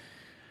wouldn't,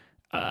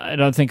 I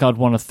don't think I'd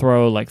want to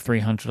throw like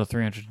 300 or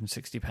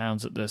 360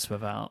 pounds at this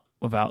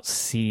without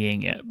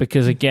seeing it.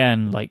 Because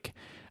again, like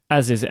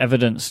as is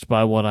evidenced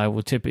by what I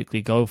would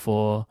typically go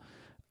for,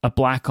 a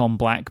black on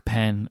black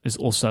pen is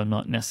also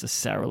not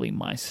necessarily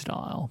my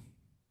style.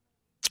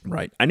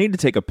 Right. I need to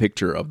take a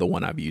picture of the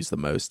one I've used the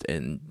most,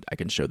 and I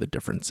can show the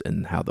difference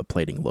in how the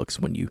plating looks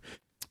when you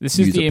This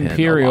is the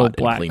Imperial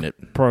Black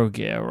Pro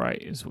Gear,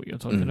 right? Is what you're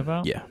talking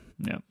about? Yeah.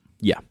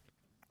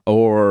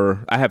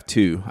 Or I have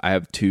two. I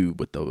have two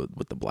with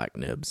the black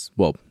nibs.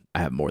 Well, I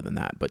have more than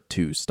that, but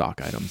two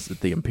stock items: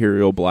 the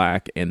Imperial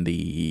Black and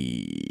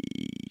the,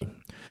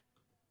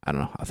 I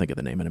don't know. I'll think of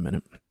the name in a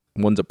minute.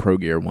 One's a Pro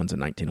Gear. One's a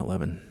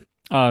 1911.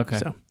 Oh, okay.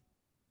 So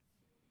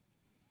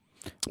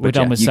we're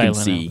done with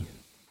Sailor now.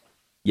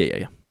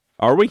 Yeah.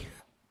 Are we?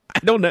 I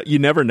don't know. You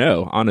never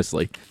know,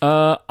 honestly.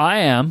 I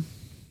am.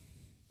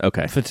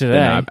 Okay. For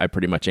today. I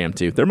pretty much am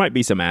too. There might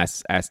be some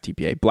ass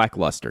TPA. Black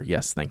Luster.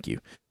 Yes, thank you.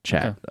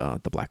 Chat, okay.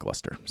 The Black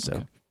Luster.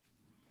 So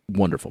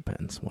wonderful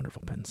pens.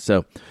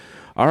 So,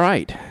 all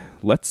right.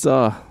 Let's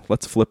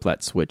flip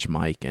that switch,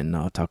 Mike, and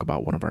talk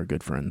about one of our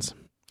good friends.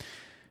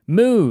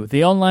 Moo,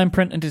 the online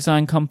print and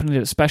design company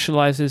that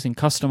specializes in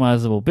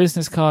customizable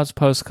business cards,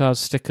 postcards,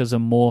 stickers,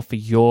 and more for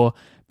your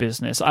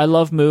business. I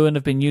love Moo and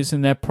have been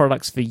using their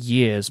products for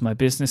years. My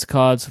business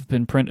cards have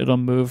been printed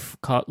on Moo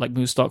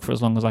stock for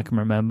as long as I can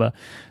remember.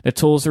 Their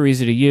tools are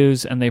easy to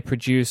use, and they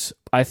produce,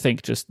 I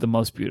think, just the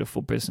most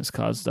beautiful business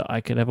cards that I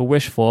could ever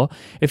wish for.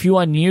 If you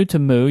are new to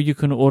Moo, you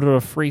can order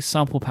a free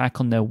sample pack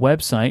on their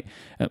website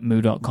at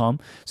moo.com,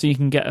 so you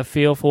can get a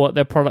feel for what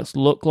their products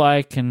look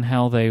like and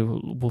how they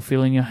will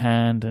feel in your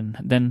hand, and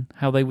then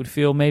how they would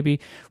feel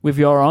maybe with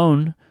your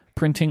own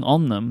printing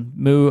on them.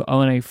 Moo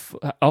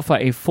offer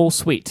a full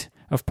suite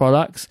of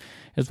products.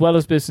 As well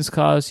as business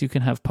cards, you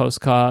can have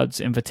postcards,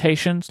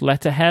 invitations,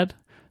 letterhead,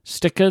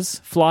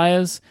 stickers,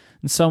 flyers,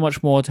 and so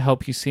much more to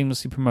help you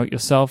seamlessly promote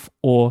yourself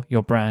or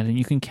your brand. And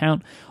you can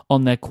count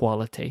on their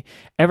quality.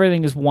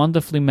 Everything is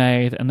wonderfully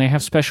made, and they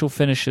have special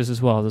finishes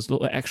as well. There's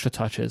little extra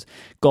touches.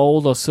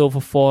 Gold or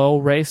silver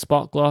foil, raised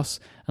spot gloss,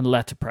 and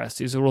letterpress.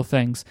 These are all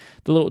things,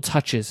 the little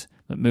touches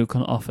that Moo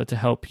can offer to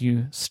help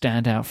you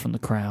stand out from the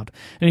crowd.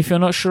 And if you're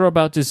not sure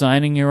about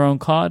designing your own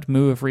card,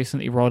 Moo have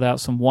recently rolled out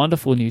some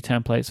wonderful new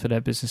templates for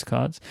their business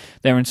cards.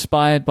 They're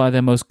inspired by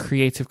their most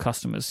creative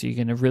customers, so you're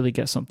going to really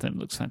get something that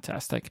looks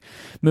fantastic.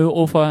 Moo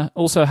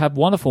also have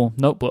wonderful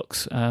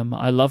notebooks.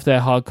 I love their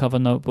hardcover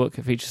notebook.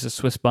 It features a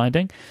Swiss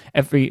binding.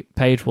 Every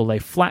page will lay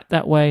flat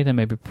that way. They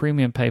may be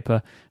premium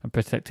paper and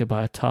protected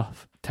by a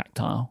tough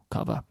tactile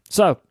cover.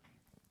 So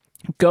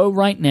go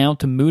right now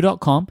to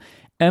moo.com,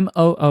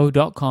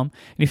 MOO.com,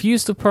 and if you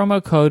use the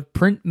promo code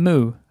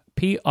PRINTMOO,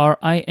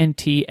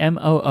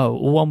 PRINTMOO,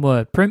 one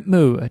word,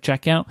 PRINTMOO at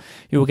checkout,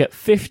 you will get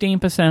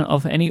 15%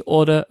 off any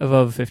order of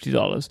over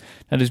 $50.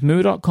 That is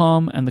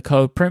moo.com and the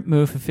code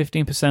PRINTMOO for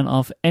 15%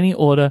 off any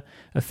order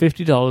of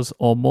 $50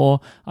 or more.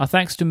 Our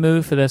thanks to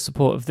Moo for their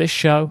support of this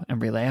show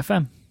and Relay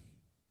FM.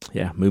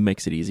 Yeah, Moo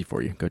makes it easy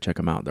for you. Go check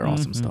them out. They're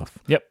awesome stuff.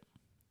 Yep.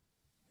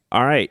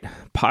 All right.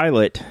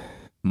 Pilot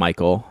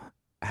Michael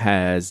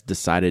has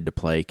decided to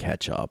play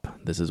catch up.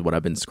 This is what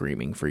I've been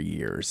screaming for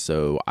years.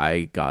 So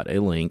I got a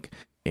link,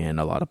 and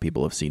a lot of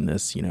people have seen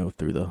this,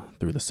 through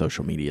the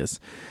social medias,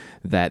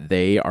 that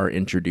they are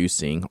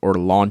introducing or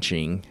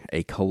launching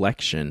a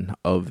collection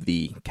of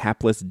the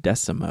Capless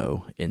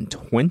Decimo in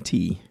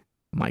 20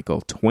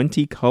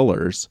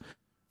 colors,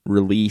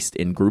 released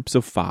in groups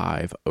of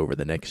 5 over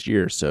the next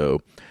year. So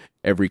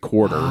every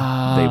quarter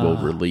they will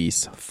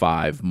release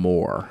 5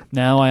 more.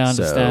 Now I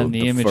understand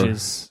the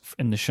images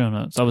in the show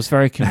notes. I was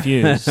very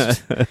confused.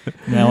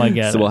 Now I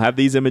get it. So we'll have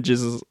these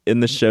images in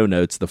the show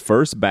notes. The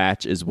first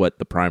batch is what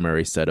the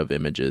primary set of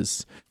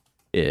images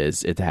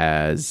is. It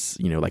has,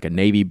 like a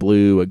navy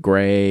blue, a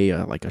gray,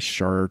 like a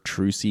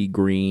chartreusey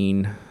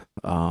green.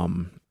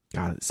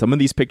 God, some of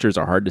these pictures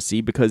are hard to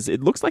see because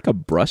it looks like a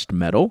brushed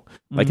metal.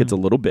 Like it's a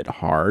little bit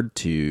hard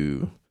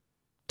to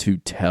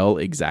tell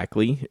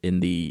exactly in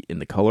the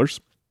colors.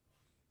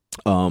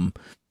 So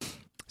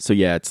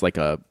yeah, it's like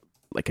a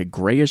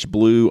grayish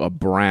blue, a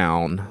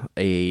brown,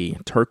 a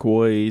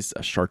turquoise,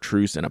 a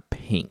chartreuse, and a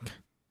pink.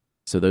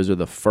 So those are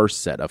the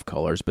first set of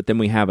colors. But then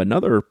we have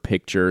another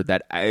picture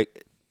that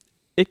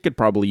it could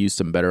probably use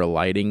some better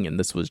lighting, and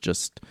this was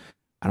just,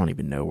 I don't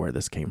even know where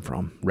this came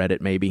from. Reddit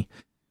maybe.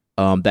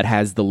 That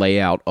has the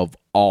layout of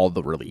all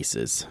the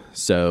releases.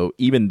 So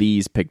even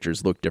these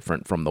pictures look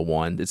different from the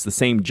one. It's the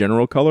same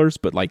general colors,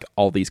 but like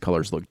all these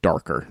colors look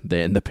darker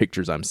than the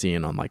pictures I'm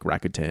seeing on like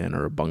Rakuten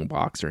or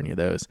Bungbox or any of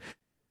those.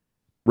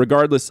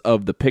 Regardless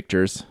of the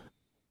pictures,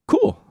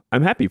 cool.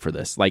 I'm happy for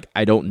this. Like,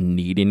 I don't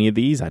need any of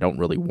these. I don't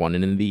really want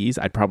any of these.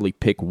 I'd probably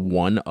pick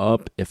one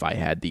up if I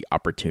had the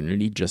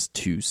opportunity just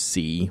to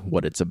see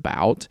what it's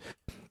about.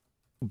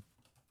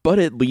 But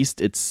at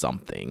least it's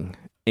something.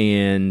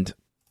 And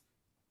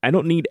I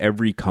don't need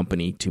every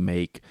company to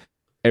make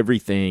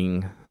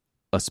everything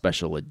a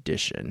special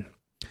edition.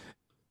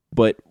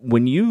 But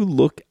when you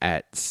look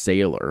at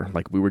Sailor,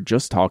 like we were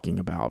just talking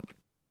about,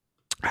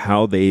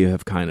 how they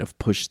have kind of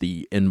pushed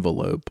the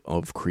envelope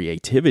of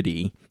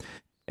creativity,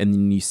 and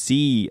then you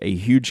see a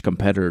huge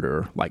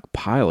competitor like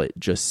Pilot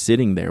just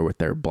sitting there with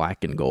their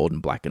black and gold and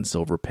black and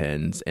silver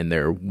pens and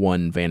their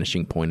one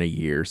Vanishing Point a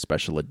year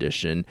special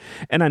edition.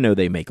 And I know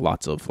they make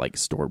lots of like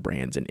store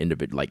brands and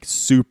individual, like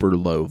super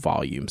low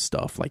volume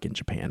stuff like in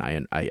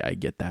Japan. I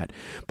get that.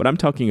 But I'm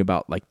talking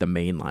about like the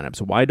main lineup.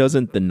 So why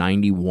doesn't the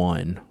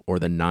 91 or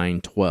the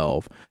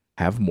 912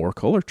 have more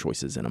color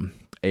choices in them?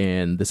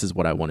 And this is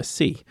what I want to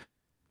see.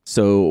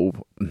 So,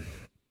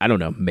 I don't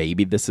know,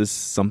 maybe this is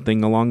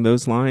something along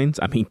those lines.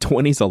 I mean,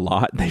 20's a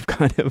lot. They've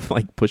kind of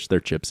like pushed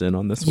their chips in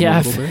on this one a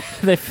little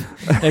bit.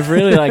 They've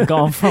really like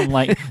gone from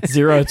like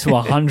 0 to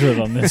 100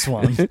 on this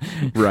one.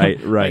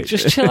 Right. Like,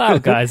 just chill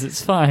out, guys.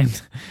 It's fine.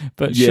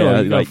 But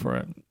sure, go for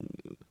it.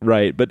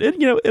 Right, but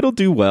it'll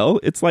do well.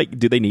 It's like,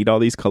 do they need all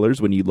these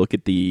colors when you look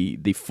at the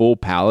full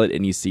palette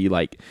and you see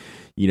like,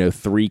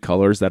 3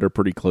 colors that are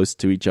pretty close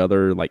to each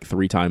other, like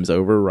 3 times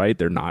over, right?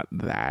 They're not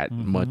that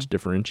much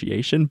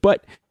differentiation,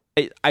 but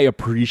I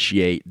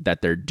appreciate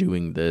that they're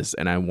doing this,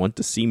 and I want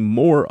to see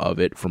more of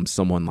it from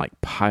someone like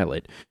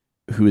Pilot,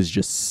 who is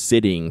just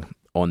sitting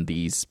on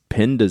these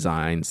pen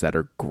designs that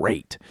are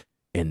great,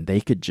 and they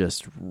could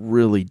just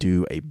really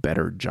do a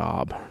better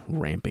job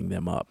ramping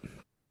them up.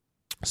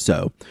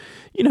 So,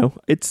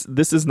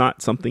 this is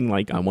not something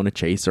like I want to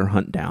chase or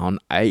hunt down.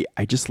 I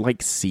just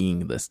like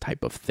seeing this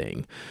type of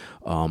thing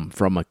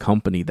from a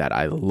company that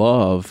I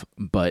love,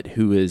 but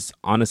who is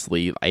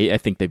honestly, I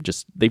think they've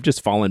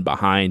just fallen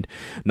behind,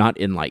 not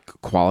in like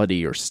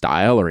quality or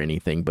style or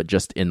anything, but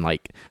just in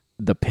like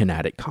the pin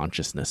addict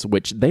consciousness,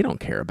 which they don't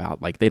care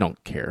about. Like, they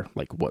don't care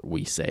like what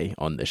we say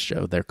on this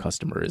show. Their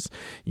customer is,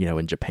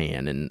 in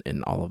Japan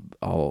and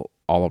all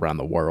around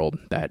the world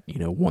that,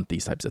 want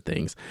these types of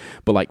things.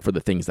 But like for the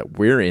things that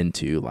we're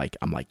into, like,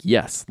 I'm like,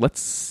 yes, let's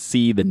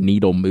see the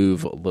needle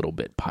move a little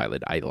bit,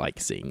 Pilot. I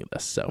like seeing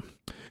this. So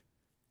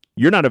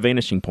you're not a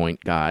Vanishing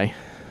Point guy.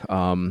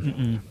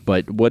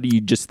 But what do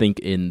you just think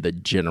in the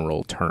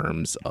general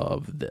terms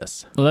of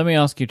this? Well, let me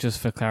ask you just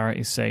for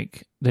clarity's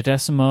sake. The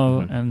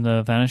Decimo and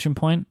the Vanishing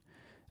Point,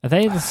 are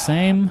they the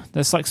same?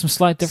 There's like some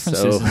slight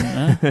differences,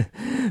 isn't there?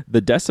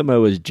 The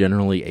Decimo is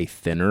generally a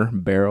thinner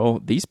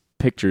barrel. These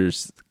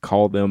pictures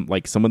call them,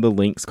 like some of the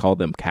links call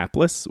them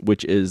capless,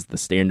 which is the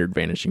standard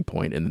Vanishing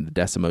Point, and then the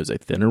Decimo is a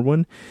thinner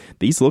one.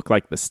 These look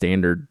like the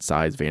standard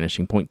size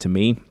Vanishing Point to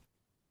me.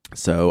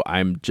 So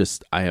I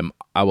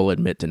will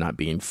admit to not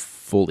being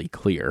fully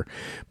clear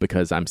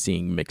because I'm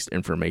seeing mixed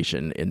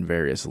information in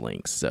various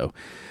links. So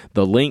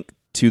the link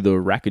to the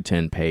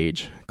Rakuten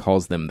page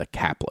calls them the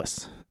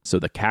capless. So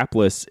the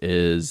capless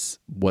is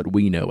what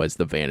we know as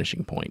the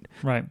Vanishing Point.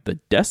 Right. The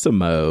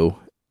Decimo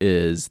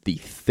is the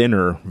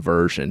thinner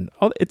version.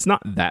 Oh, it's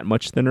not that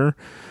much thinner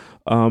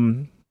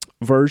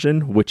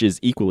version, which is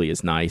equally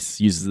as nice.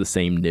 Uses the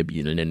same nib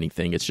unit and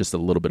anything. It's just a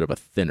little bit of a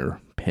thinner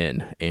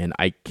pin, and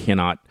I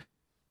cannot,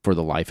 for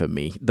the life of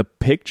me, the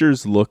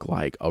pictures look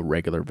like a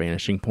regular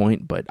Vanishing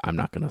Point, but I'm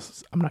not gonna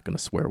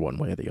swear one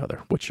way or the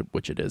other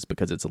which it is,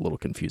 because it's a little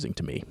confusing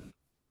to me.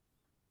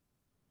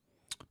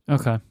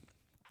 Okay.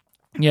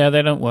 Yeah,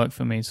 they don't work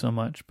for me so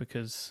much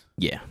because...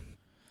 Yeah.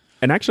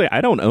 And actually,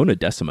 I don't own a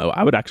Decimo.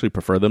 I would actually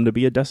prefer them to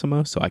be a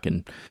Decimo so I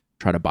can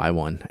try to buy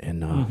one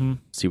and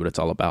see what it's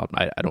all about.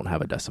 I don't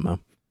have a Decimo.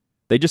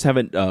 They just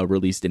haven't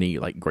released any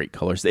like great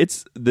colors.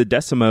 It's the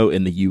Decimo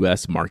in the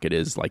U.S. market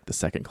is like the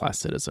second class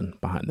citizen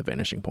behind the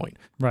Vanishing Point.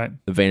 Right.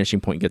 The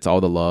Vanishing Point gets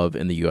all the love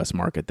in the U.S.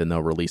 market. Then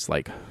they'll release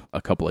like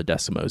a couple of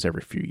Decimos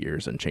every few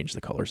years and change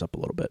the colors up a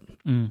little bit.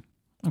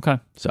 Okay.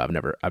 So I've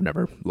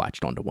never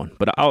latched onto one,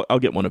 but I'll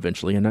get one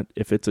eventually. And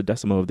if it's a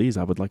Decimo of these,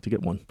 I would like to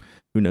get one.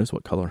 Who knows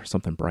what color?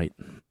 Something bright.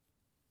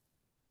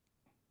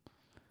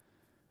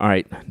 All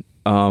right.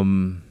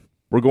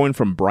 We're going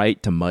from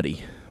bright to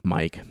muddy,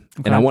 Mike.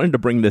 Okay. And I wanted to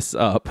bring this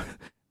up.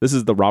 This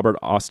is the Robert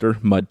Oster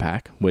Mud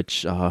Pack,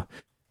 which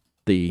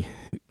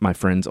my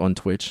friends on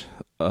Twitch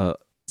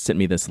sent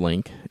me this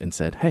link and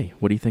said, hey,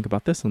 what do you think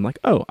about this? I'm like,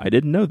 oh, I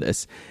didn't know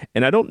this.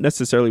 And I don't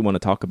necessarily want to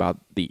talk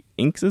about the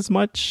inks as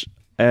much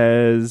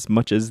as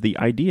the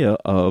idea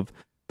of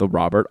the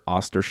Robert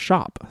Oster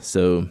shop.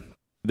 So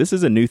this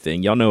is a new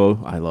thing. Y'all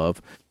know I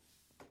love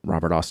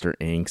Robert Oster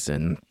inks,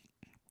 and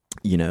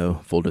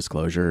full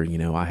disclosure,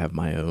 I have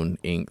my own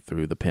ink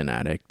through the Pen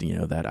Addict,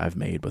 that I've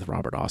made with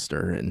Robert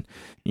Oster, and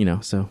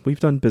so we've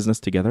done business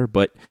together,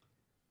 but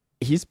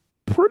he's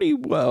pretty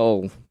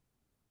well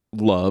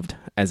loved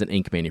as an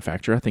ink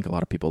manufacturer. I think a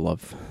lot of people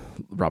love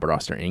Robert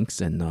Oster inks,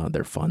 and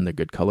they're fun, they're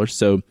good colors.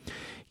 So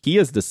he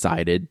has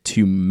decided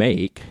to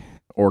make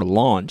or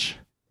launch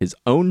his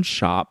own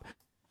shop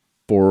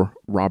for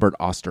Robert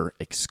Oster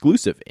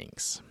exclusive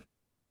inks.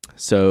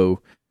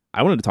 So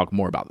I wanted to talk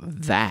more about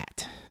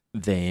that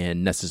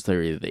than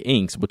necessarily the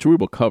inks, which we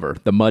will cover.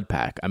 The Mud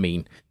Pack. I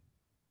mean,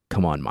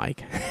 come on,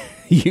 Mike.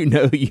 You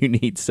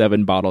need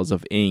 7 bottles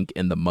of ink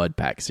in the Mud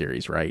Pack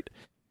series, right?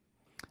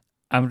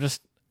 I'm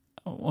just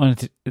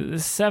wanted to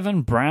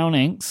 7 brown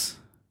inks.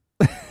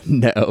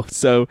 No.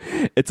 So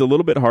it's a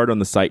little bit hard on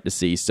the site to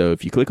see. So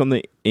if you click on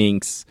the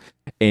inks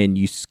and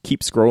you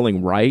keep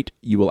scrolling right,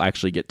 you will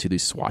actually get to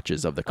these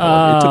swatches of the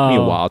color. It took me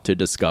a while to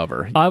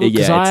discover.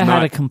 Because I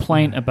had a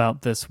complaint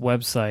about this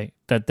website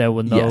that there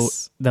were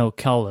no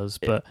colors,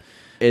 but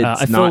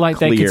I feel like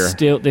clear.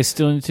 they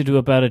still need to do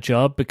a better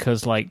job,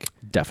 because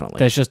definitely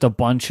there's just a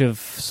bunch of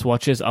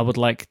swatches. I would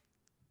like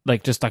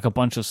just like a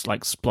bunch of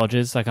like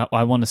splodges. Like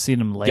I want to see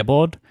them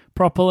labeled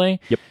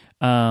properly. Yep.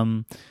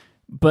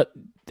 But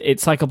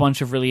it's like a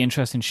bunch of really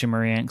interesting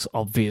shimmery inks,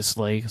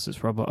 obviously, because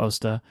it's Robert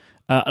Oster.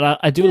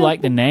 I do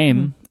like the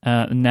name.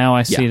 Now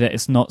I see that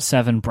it's not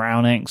 7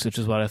 brown inks, which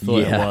is what I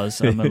thought it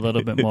was. I'm a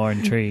little bit more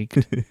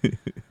intrigued.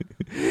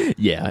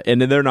 Yeah, and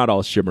then they're not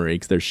all shimmer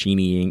inks. They're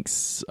sheeny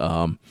inks.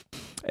 And,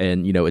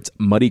 it's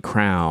Muddy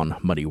Crown,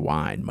 Muddy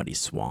Wine, Muddy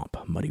Swamp,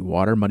 Muddy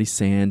Water, Muddy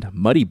Sand,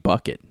 Muddy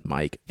Bucket,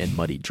 Mike, and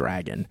Muddy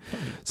Dragon.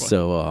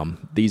 So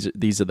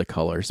these are the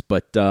colors.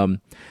 But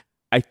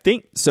I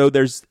think so.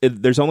 There's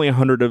only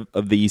 100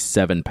 of these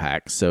 7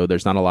 packs, so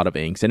there's not a lot of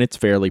inks, and it's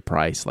fairly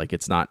priced. Like,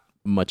 it's not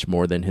much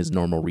more than his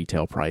normal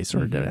retail price,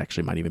 or it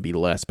actually might even be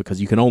less,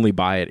 because you can only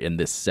buy it in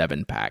this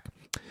 7 pack.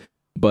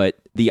 But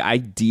the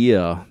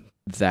idea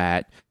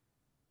that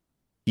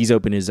he's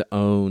opened his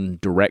own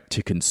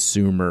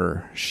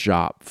direct-to-consumer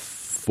shop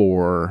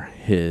for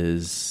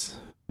his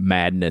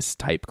madness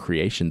type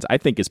creations, I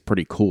think is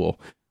pretty cool.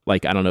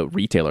 Like, I don't know,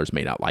 retailers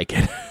may not like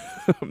it,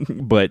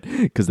 but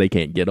because they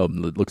can't get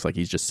them, it looks like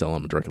he's just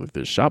selling them directly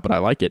through the shop, but I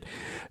like it.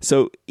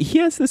 So he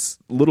has this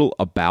little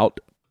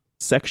about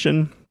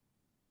section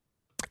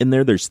in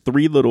there. There's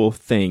 3 little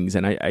things,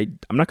 and I'm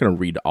not going to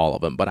read all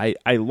of them, but I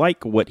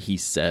like what he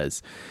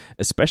says,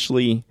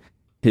 especially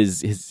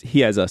he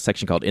has a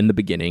section called In the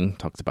Beginning,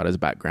 talks about his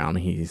background.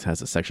 He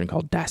has a section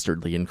called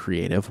Dastardly and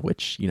Creative,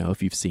 which, you know,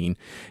 if you've seen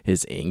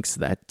his inks,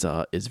 that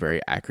is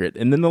very accurate.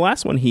 And then the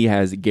last one, he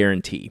has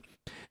Guarantee.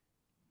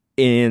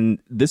 And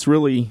this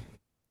really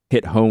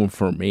hit home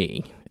for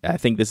me. I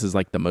think this is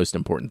like the most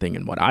important thing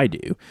in what I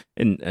do.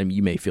 And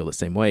you may feel the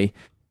same way.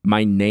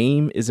 My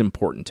name is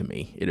important to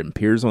me. It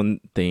appears on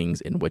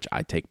things in which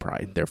I take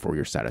pride. Therefore,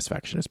 your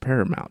satisfaction is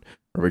paramount.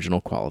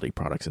 Original quality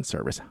products and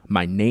service.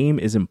 My name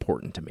is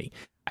important to me.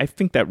 I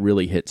think that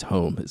really hits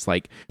home. It's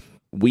like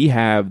we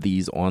have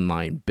these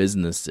online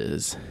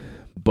businesses,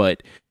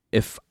 but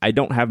if I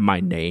don't have my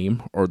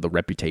name or the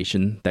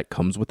reputation that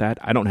comes with that,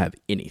 I don't have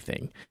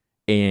anything.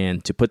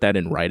 And to put that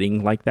in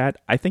writing like that,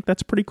 I think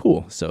that's pretty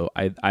cool. So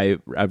I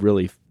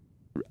really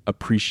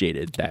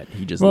appreciated that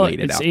he just laid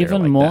it out there like that. It's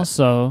even more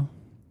so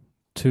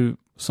to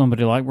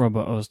somebody like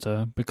Robert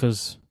Oster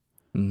because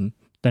his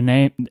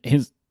name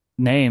is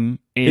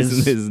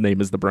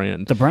the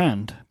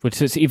brand,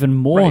 which is even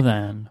more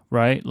than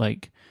right.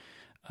 Like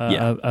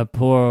a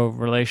poor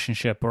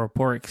relationship or a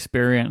poor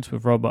experience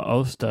with Robert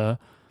Oster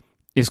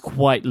is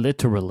quite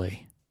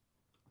literally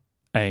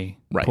a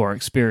poor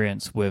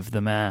experience with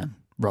the man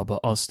Robert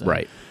Oster.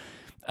 Right.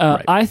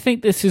 I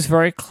think this is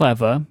very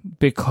clever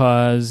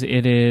because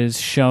it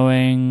is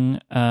showing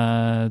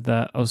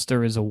that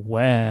Oster is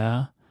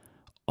aware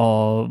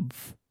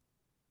of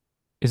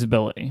his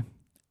ability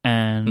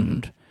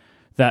and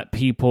that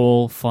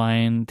people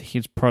find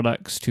his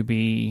products to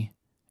be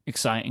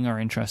exciting or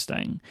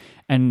interesting.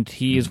 And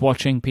he is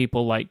watching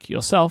people like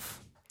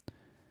yourself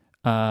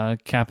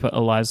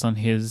capitalize on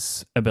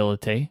his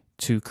ability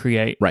to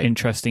create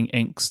interesting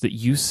inks that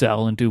you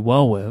sell and do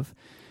well with.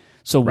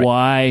 So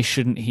why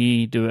shouldn't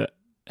he do it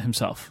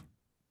himself?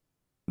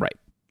 Right.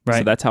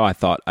 So that's how I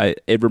thought.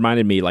 It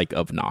reminded me like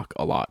of Knock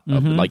a lot.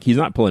 Like he's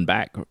not pulling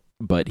back,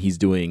 but he's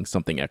doing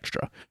something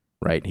extra,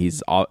 right?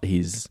 He's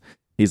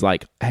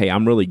like, hey,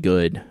 I'm really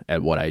good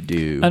at what I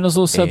do, and has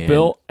also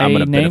built a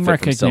name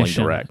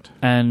recognition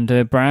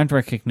and brand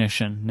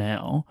recognition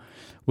now,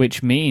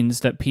 which means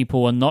that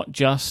people are not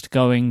just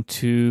going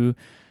to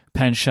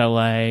Pen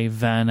Chalet,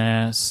 Van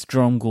Ness,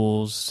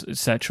 Dromgools,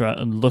 etc.,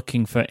 and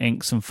looking for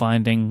inks and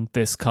finding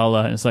this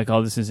color. It's like,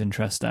 oh, this is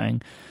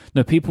interesting.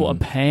 No, people are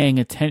paying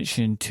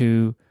attention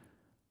to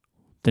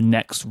the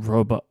next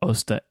Robert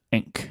Oster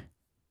ink.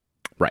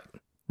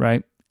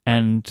 Right.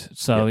 And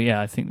so,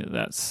 I think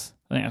that's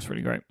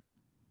really great.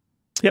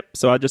 Yep.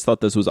 So I just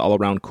thought this was all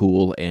around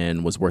cool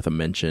and was worth a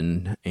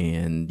mention,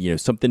 and you know,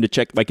 something to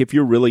check. Like if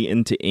you're really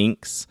into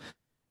inks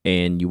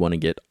and you want to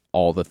get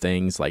all the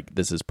things, like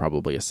this is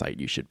probably a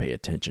site you should pay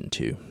attention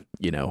to.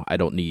 You know, I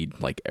don't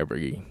need like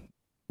every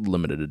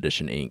limited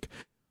edition ink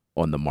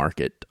on the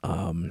market,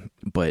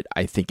 but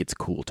I think it's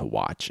cool to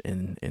watch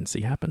and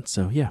see happen.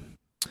 So yeah.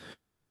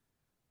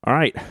 All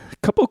right, a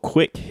couple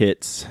quick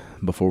hits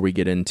before we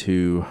get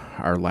into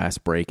our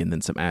last break and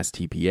then some Ask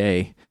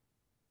TPA.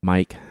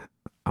 Mike,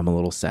 I'm a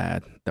little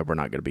sad that we're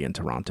not going to be in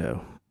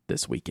Toronto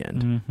this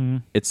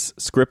weekend. It's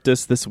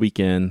Scriptus this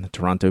weekend, the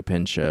Toronto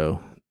Pen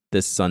Show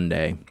this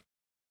Sunday.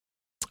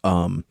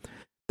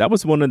 That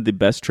was one of the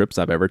best trips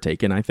I've ever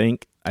taken, I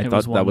think. I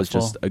thought that was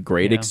just a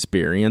great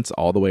experience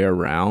all the way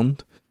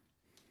around.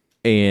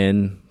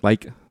 And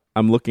like,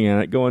 I'm looking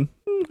at it going,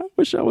 I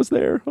wish I was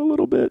there a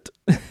little bit.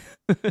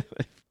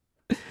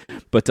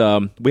 But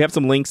we have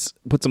some links,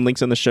 put some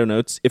links in the show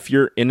notes. If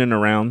you're in and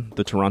around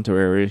the Toronto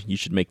area, you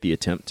should make the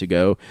attempt to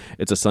go.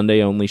 It's a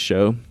Sunday only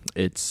show.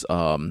 It's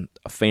a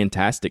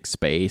fantastic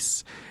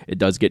space. It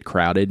does get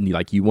crowded, and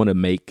you want to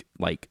make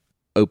like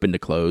open to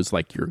close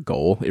like your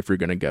goal if you're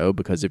going to go,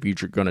 because if you're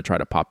going to try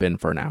to pop in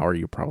for an hour,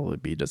 you'll probably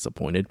be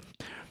disappointed.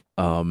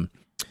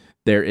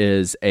 There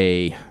is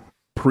a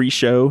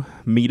pre-show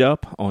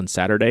meetup on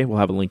Saturday. We'll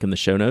have a link in the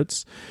show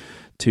notes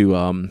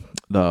to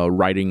the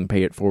Writing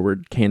Pay It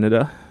Forward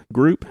Canada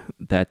group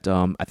that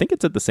I think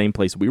it's at the same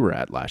place we were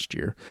at last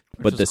year,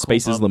 but the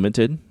space is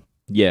limited.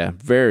 Yeah,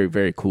 very,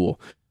 very cool.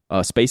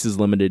 Space is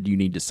limited. You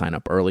need to sign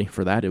up early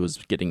for that. It was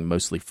getting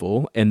mostly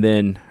full. And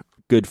then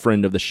good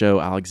friend of the show,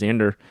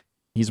 Alexander,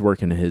 he's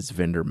working his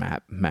vendor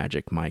map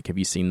magic. Mike, have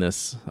you seen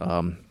this?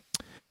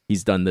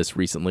 He's done this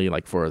recently,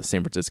 like for the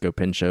San Francisco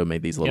Pen Show,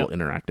 made these little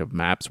interactive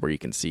maps where you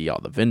can see all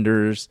the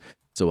vendors.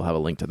 So we'll have a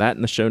link to that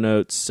in the show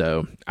notes.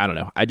 So I don't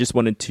know. I just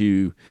wanted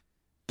to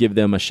give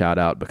them a shout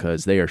out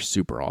because they are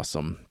super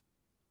awesome.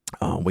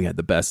 We had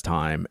the best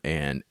time,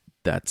 and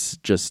that's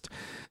just,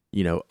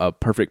 a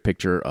perfect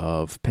picture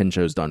of pen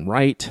shows done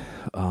right.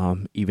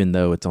 Even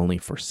though it's only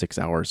for 6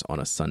 hours on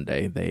a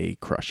Sunday, they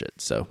crush it.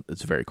 So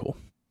it's very cool.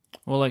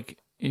 Well, like,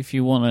 if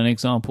you want an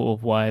example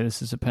of why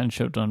this is a pen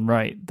show done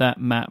right, that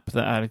map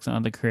that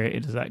Alexander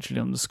created is actually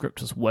on the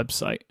Scriptus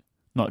website,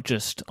 not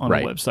just on a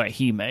website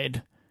he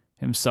made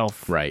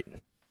himself. Right.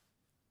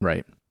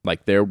 Right.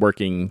 Like they're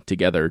working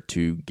together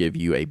to give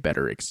you a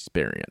better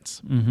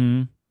experience.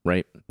 Mm-hmm.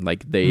 Right.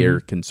 Like they are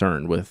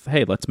concerned with,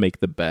 hey, let's make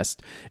the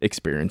best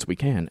experience we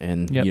can.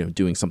 And,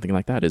 doing something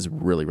like that is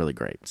really, really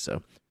great.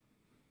 So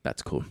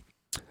that's cool.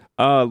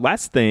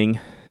 Last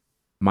thing,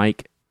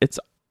 Mike, it's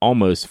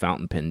almost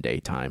Fountain Pen Day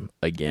time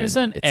again.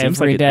 Isn't it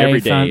seems every like day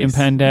every day Fountain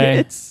Pen Day?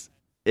 Yeah,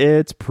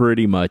 it's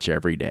pretty much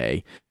every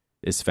day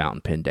is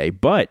Fountain Pen Day.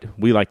 But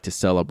we like to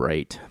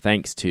celebrate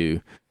thanks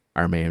to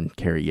our man,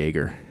 Kerry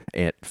Yeager,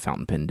 at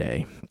Fountain Pen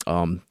Day.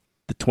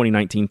 The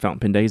 2019 Fountain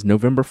Pen Day is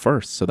November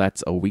 1st, so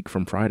that's a week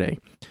from Friday.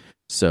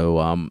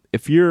 So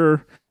if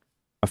you're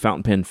a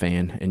fountain pen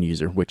fan and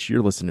user, which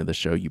you're listening to the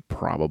show, you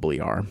probably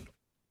are,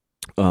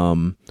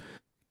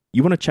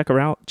 you want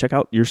to check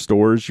out your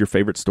stores, your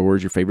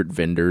favorite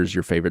vendors,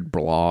 your favorite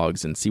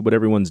blogs, and see what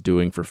everyone's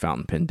doing for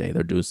Fountain Pen Day.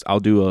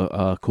 I'll do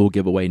a cool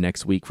giveaway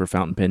next week for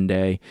Fountain Pen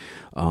Day.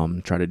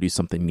 Try to do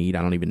something neat.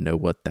 I don't even know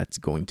what that's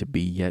going to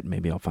be yet.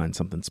 Maybe I'll find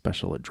something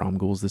special at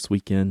Dromgool's this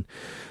weekend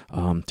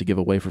to give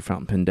away for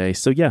Fountain Pen Day.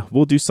 So yeah,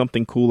 we'll do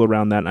something cool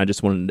around that. And I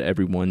just wanted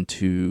everyone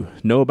to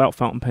know about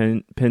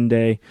Fountain Pen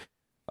Day.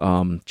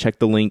 Check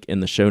the link in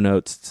the show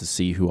notes to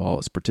see who all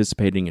is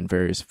participating in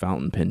various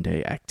Fountain Pen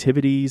Day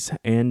activities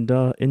and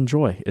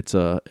enjoy. It's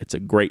a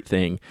great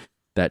thing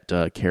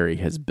that Kerry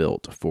has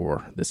built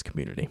for this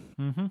community.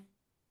 Mm-hmm.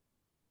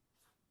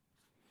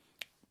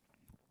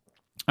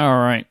 All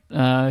right.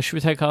 Should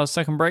we take our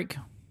second break?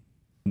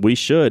 We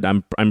should.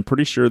 I'm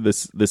pretty sure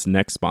this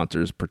next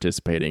sponsor is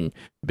participating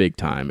big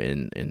time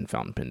in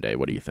Fountain Pen Day.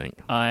 What do you think?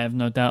 I have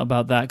no doubt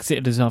about that because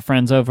it is our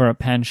friends over at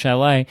Pen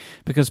Chalet.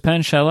 Because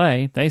Pen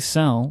Chalet, they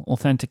sell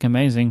authentic,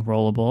 amazing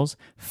rollerballs,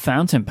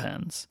 fountain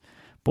pens,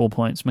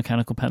 ballpoints,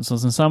 mechanical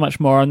pencils, and so much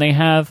more. And they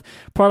have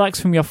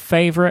products from your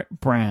favorite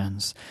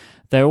brands.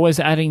 They're always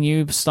adding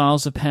new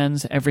styles of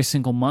pens every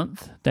single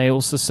month. They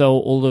also sell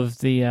all of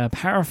the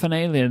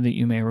paraphernalia that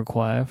you may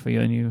require for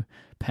your new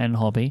pen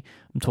hobby.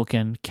 I'm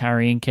talking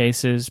carrying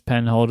cases,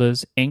 pen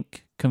holders,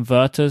 ink,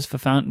 converters for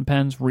fountain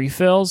pens,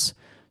 refills,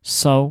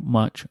 so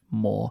much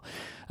more.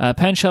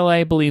 Pen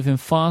Chalet believe in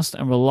fast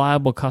and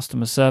reliable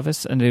customer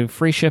service and do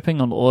free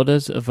shipping on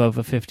orders of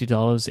over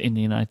 $50 in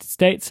the United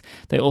States.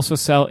 They also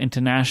sell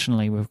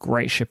internationally with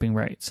great shipping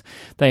rates.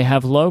 They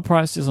have low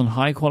prices on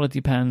high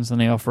quality pens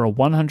and they offer a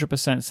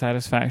 100%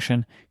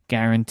 satisfaction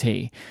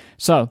guarantee.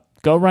 So,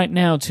 go right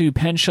now to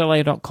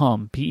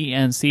penchalet.com,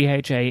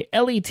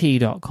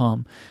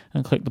 penchalet.com,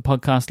 and click the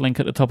podcast link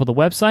at the top of the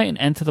website and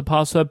enter the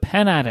password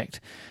PENADDICT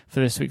for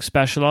this week's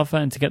special offer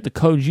and to get the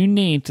code you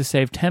need to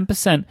save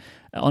 10%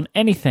 on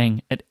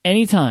anything at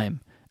any time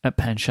at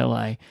Pen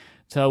Chalet.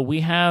 So we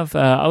have,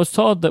 I was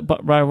told that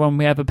right when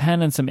we have a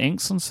pen and some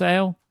inks on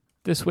sale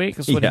this week,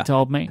 that's what he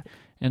told me.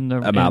 Am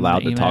I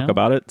allowed to talk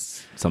about it?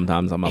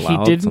 Sometimes I'm allowed,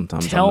 he didn't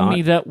sometimes tell I'm not.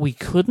 me that we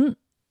couldn't.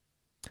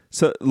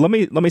 So let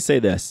me say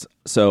this.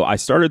 So I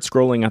started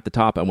scrolling at the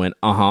top and went,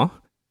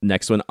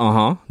 next one,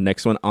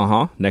 next one,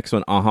 next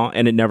one,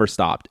 and it never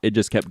stopped. It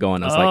just kept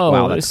going. I was like,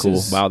 wow, that's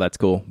cool. Wow, that's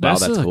cool. Wow,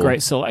 that's cool. This is a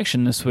great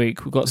selection this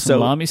week. We've got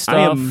some Lamy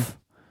stuff.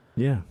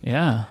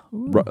 Yeah.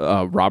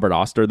 Robert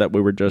Oster that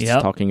we were just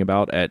talking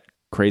about at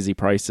crazy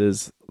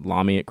prices.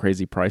 Lamy at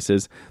crazy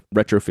prices.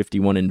 Retro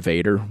 51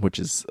 Invader, which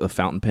is a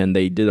fountain pen.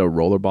 They did a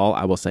rollerball.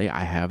 I will say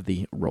I have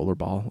the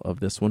rollerball of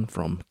this one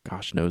from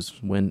gosh knows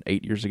when,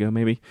 8 years ago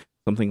maybe.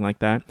 Something like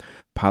that.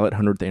 Pilot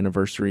 100th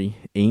anniversary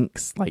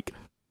inks. Like,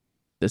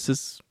 this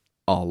is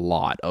a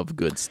lot of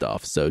good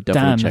stuff. So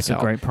definitely check out. That's a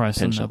great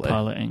price on the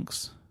Pilot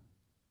inks.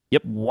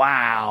 Yep.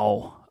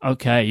 Wow.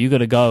 Okay, you got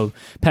to go.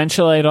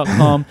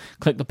 penchalet.com.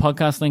 Click the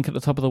podcast link at the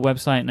top of the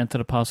website and enter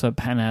the password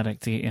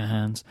PENADDICT to get your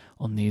hands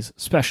on these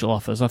special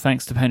offers. Our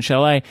thanks to Pen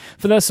Chalet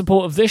for their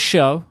support of this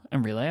show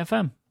and Relay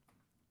FM.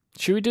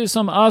 Should we do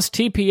some Ask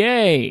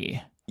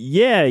TPA?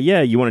 Yeah.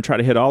 You want to try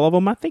to hit all of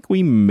them? I think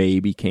we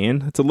maybe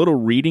can. It's a little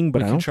reading,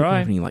 but I don't think I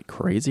have any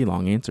crazy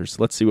long answers.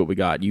 Let's see what we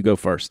got. You go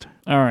first.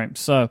 All right.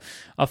 So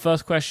our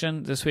first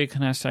question this week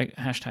on hashtag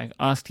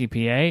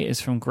AskTPA is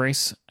from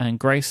Grace. And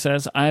Grace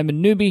says, I am a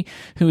newbie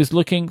who is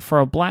looking for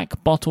a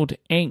black bottled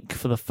ink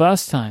for the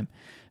first time.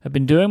 I've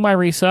been doing my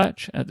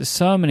research. There's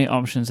so many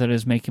options that it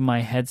is making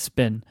my head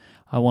spin.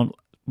 I want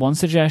one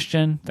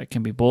suggestion that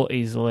can be bought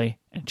easily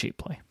and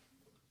cheaply.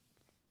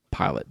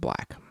 Pilot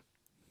Black.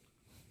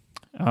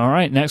 All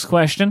right, next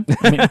question.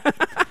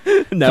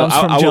 No,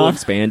 I will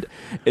expand.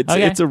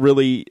 It's a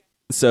really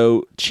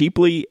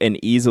cheaply and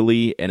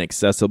easily and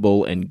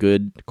accessible and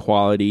good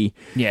quality.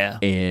 Yeah,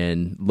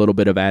 and a little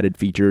bit of added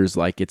features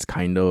like it's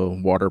kind of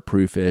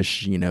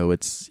waterproofish.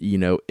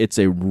 It's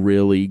a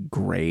really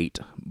great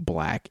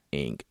black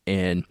ink,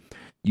 and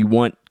you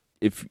want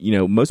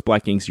most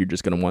black inks you're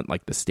just going to want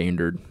like the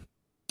standard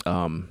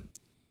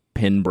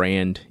pen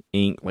brand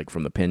ink, like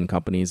from the pen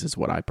companies is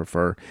what I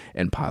prefer,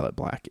 and Pilot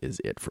Black is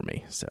it for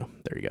me. So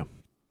there you go.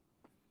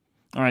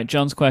 All right,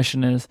 John's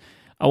question is,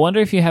 I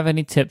wonder if you have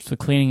any tips for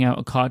cleaning out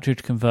a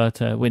cartridge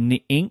converter when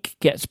the ink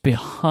gets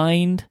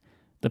behind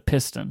the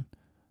piston.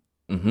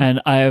 Mm-hmm.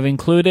 And I have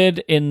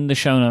included in the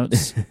show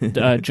notes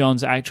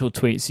John's actual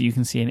tweet so you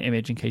can see an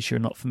image in case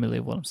you're not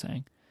familiar with what I'm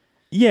saying.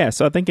 Yeah,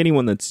 so I think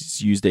anyone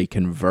that's used a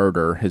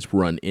converter has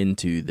run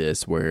into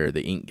this where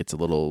the ink gets a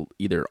little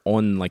either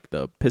on like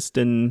the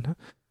piston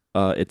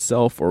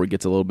itself or it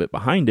gets a little bit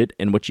behind it.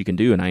 And what you can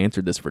do, and I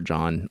answered this for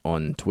John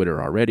on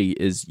Twitter already,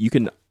 is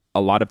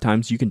a lot of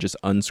times you can just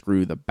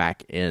unscrew the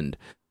back end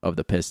of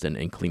the piston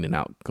and clean it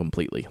out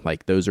completely.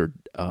 Like those are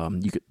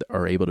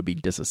are able to be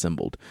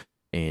disassembled.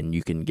 And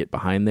you can get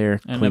behind there,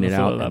 clean it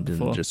out, and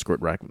then just screw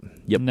it right.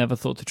 Yep. Never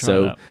thought to try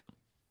that.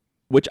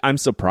 Which I'm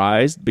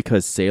surprised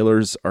because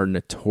sailors are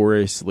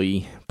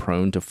notoriously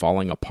prone to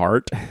falling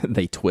apart.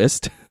 They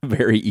twist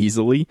very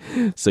easily.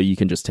 So you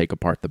can just take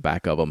apart the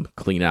back of them,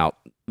 clean out,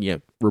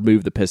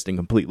 remove the piston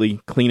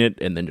completely, clean it,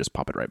 and then just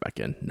pop it right back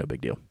in. No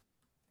big deal.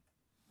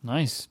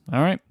 Nice.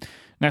 All right.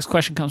 Next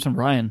question comes from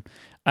Ryan.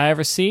 I have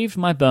received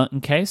my Burton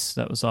case.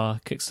 That was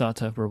our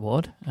Kickstarter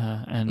reward.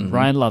 And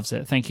Ryan loves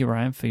it. Thank you,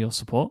 Ryan, for your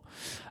support.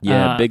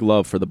 Yeah, big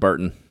love for the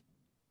Burton.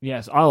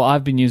 Yes. Oh,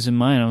 I've been using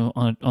mine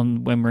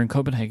on when we're in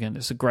Copenhagen.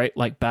 It's a great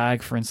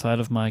bag for inside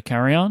of my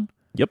carry-on.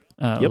 Yep.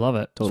 I love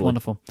it. Totally. It's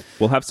wonderful.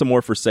 We'll have some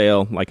more for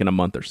sale in a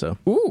month or so.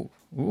 Ooh,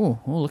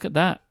 look at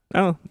that.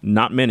 Oh,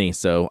 not many,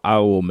 so I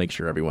will make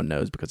sure everyone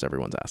knows because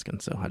everyone's asking.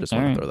 So I just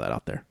want to throw that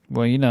out there.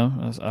 Well,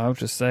 I'll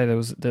just say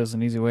there's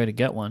an easy way to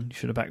get one. You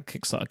should have backed the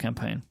Kickstarter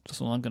campaign.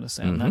 That's all I'm going to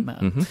say on that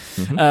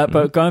matter.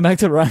 But going back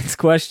to Ryan's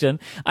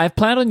question, I've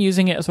planned on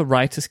using it as a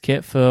writer's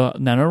kit for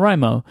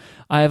NaNoWriMo.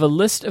 I have a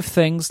list of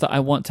things that I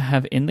want to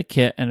have in the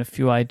kit and a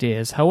few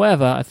ideas.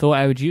 However, I thought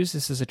I would use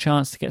this as a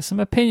chance to get some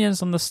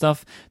opinions on the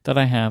stuff that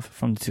I have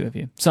from the two of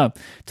you. So,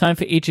 time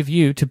for each of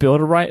you to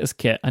build a writer's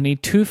kit. I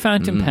need 2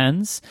 fountain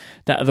pens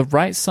that are the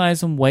right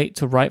size and weight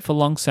to write for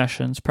long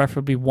sessions,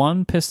 preferably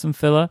 1 piston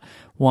filler,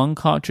 1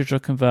 cartridge or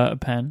converter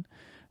pen,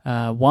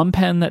 1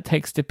 pen that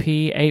takes the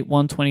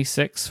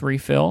P8126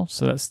 refill,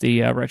 so that's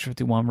the Retro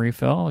 51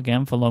 refill,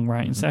 again for long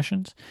writing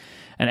sessions,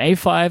 an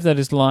A5 that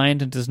is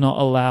lined and does not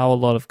allow a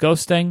lot of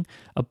ghosting,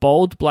 a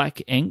bold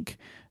black ink.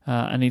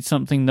 I need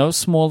something no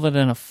smaller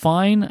than a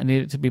fine. I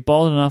need it to be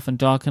bold enough and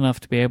dark enough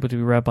to be able to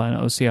be read by an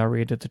OCR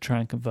reader to try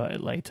and convert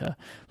it later.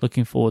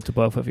 Looking forward to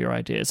both of your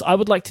ideas. I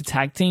would like to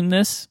tag team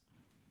this.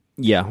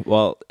 Yeah,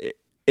 well,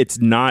 it's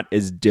not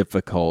as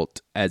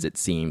difficult as it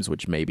seems,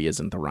 which maybe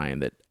isn't the Ryan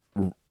that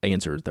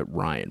answers that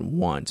Ryan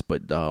wants,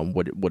 but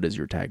what is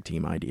your tag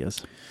team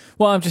ideas?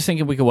 Well, I'm just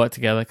thinking we could work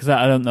together because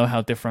I don't know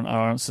how different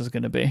our answers are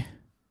going to be.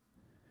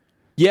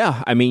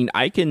 Yeah, I mean,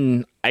 I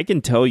can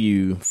tell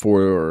you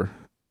for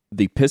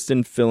the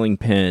piston filling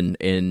pen,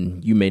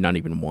 and you may not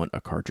even want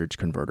a cartridge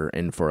converter,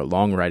 and for a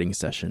long writing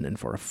session and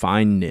for a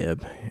fine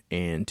nib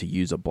and to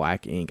use a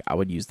black ink, I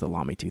would use the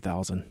Lamy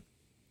 2000.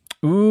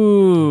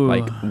 Ooh.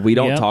 We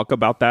don't talk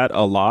about that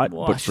a lot,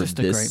 well, but for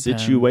this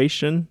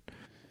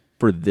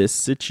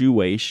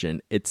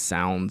situation, it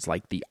sounds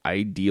like the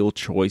ideal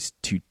choice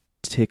to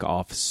tick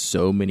off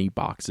so many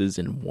boxes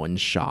in one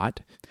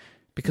shot.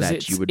 Because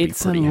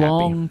it's a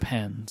long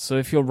pen, so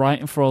if you're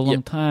writing for a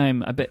long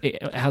time, I bet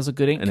it has a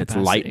good ink capacity. And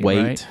it's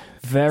lightweight. Right?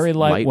 Very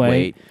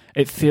lightweight.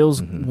 It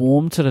feels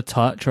warm to the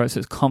touch, right? So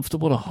it's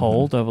comfortable to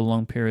hold over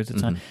long periods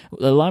of time.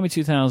 The Lamy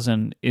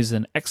 2000 is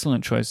an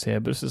excellent choice here,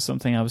 but this is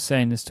something I was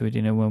saying this to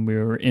Adina when we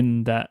were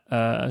in that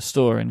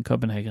store in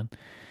Copenhagen.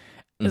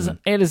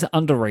 It is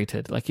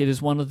underrated. It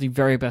is one of the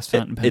very best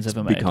fountain pens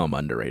ever made. It's become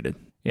underrated.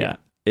 Yeah.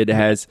 It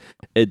has.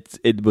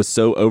 It was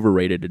so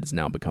overrated. It has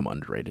now become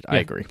underrated. I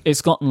agree.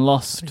 It's gotten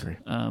lost.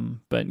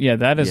 But yeah,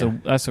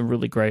 that's a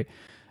really great.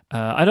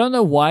 I don't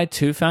know why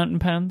 2 fountain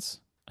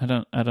pens. I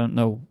don't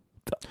know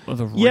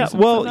the reason. Yeah,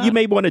 well, you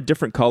may want a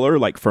different color,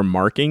 for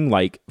marking.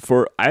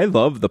 I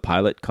love the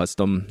Pilot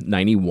Custom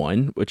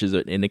 91, which is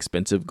an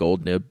inexpensive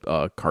gold nib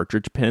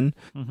cartridge pen.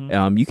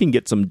 You can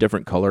get some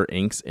different color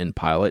inks in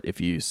Pilot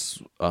if you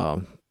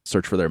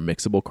search for their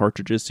mixable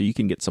cartridges, so you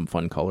can get some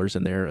fun colors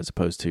in there as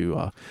opposed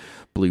to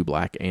blue,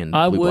 black, and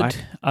black.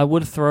 I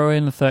would throw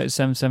in a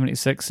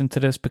 3776 into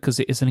this because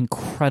it is an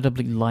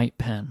incredibly light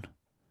pen.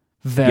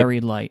 Very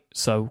light,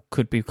 so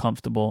could be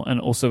comfortable, and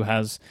also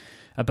has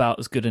about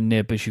as good a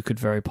nib as you could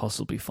very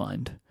possibly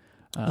find.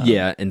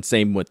 And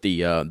same with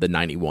the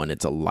 91.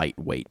 It's a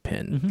lightweight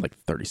pen, like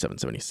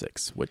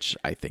 3776, which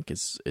I think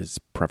is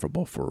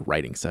preferable for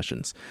writing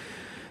sessions.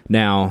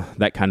 Now,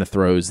 that kind of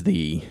throws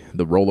the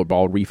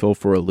rollerball refill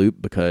for a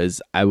loop because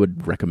I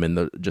would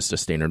recommend just a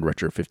standard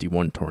Retro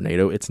 51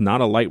 Tornado. It's not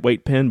a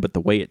lightweight pen, but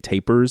the way it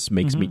tapers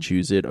makes me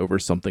choose it over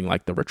something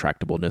like the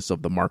retractableness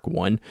of the Mark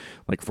 1.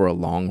 For a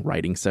long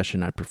writing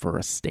session, I prefer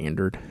a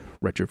standard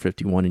Retro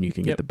 51, and you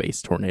can get the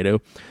base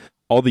Tornado.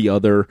 All the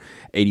other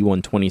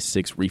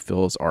 8126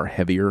 refills are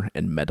heavier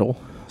and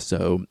metal,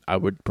 so I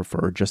would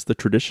prefer just the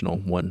traditional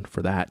one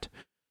for that.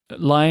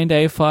 Lined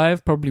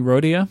A5, probably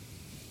Rhodia.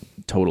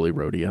 Totally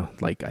Rhodia.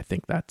 I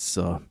think that's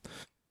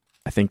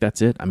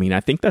it. I mean, I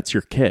think that's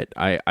your kit.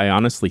 I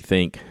honestly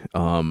think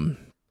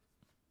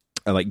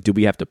do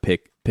we have to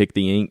pick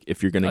the ink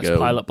if you're going to go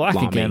Pilot Black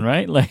Lamy again,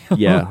 right?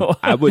 Yeah.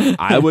 I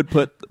would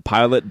put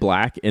Pilot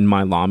Black in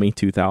my Lamy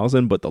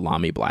 2000, but the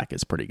Lamy Black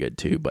is pretty good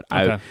too. But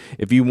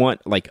if you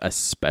want a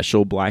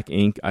special black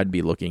ink, I'd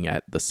be looking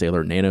at the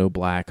Sailor Nano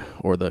Black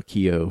or the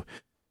Kyo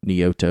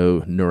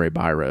Nyoto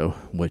Nurebiro,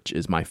 which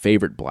is my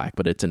favorite black,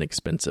 but it's an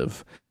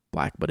expensive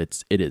black, but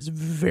it is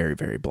very,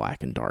 very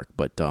black and dark.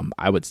 But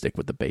I would stick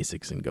with the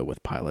basics and go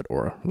with Pilot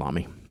or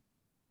Lamy.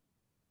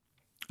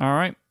 All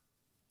right.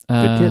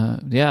 Good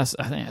kit. Yes,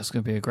 I think that's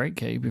going to be a great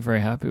kit. You'd be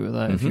very happy with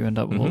that if you end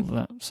up with all of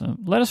that. So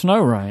let us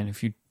know, Ryan,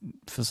 if you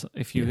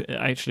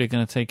actually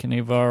going to take any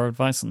of our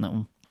advice on that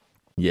one.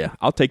 Yeah,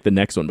 I'll take the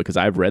next one because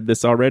I've read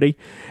this already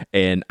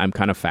and I'm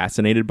kind of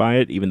fascinated by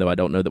it, even though I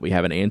don't know that we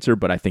have an answer,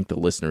 but I think the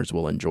listeners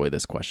will enjoy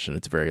this question.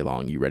 It's very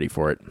long. You ready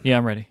for it? Yeah,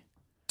 I'm ready.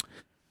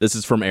 This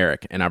is from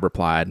Eric, and I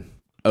replied,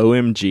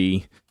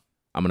 OMG,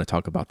 I'm going to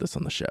talk about this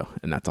on the show,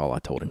 and that's all I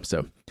told him.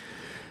 So,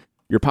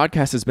 your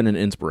podcast has been an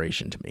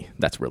inspiration to me.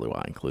 That's really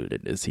why I included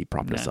it, is he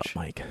propped us up,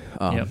 Mike.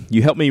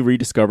 You helped me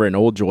rediscover an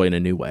old joy in a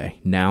new way.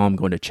 Now I'm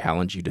going to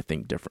challenge you to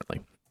think differently.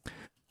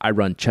 I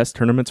run chess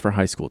tournaments for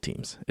high school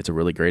teams. It's a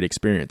really great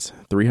experience.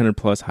 300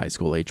 plus high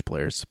school age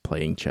players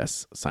playing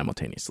chess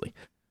simultaneously.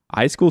 A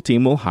high school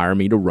team will hire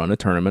me to run a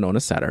tournament on a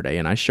Saturday,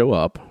 and I show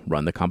up,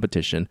 run the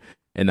competition,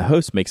 and the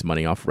host makes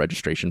money off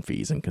registration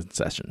fees and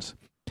concessions.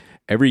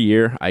 Every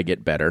year, I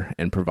get better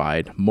and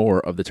provide more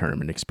of the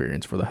tournament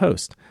experience for the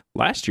host.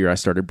 Last year, I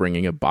started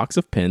bringing a box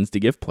of pins to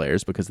give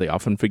players because they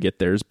often forget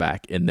theirs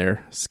back in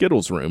their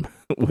Skittles room,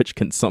 which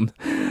can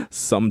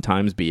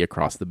sometimes be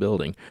across the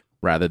building.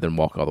 Rather than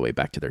walk all the way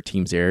back to their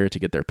team's area to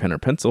get their pen or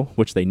pencil,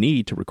 which they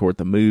need to record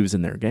the moves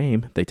in their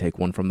game, they take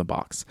one from the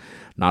box.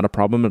 Not a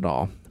problem at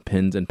all.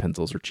 Pens and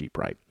pencils are cheap,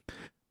 right?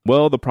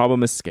 Well, the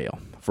problem is scale.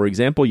 For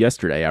example,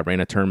 yesterday I ran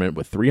a tournament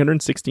with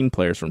 316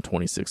 players from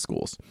 26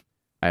 schools.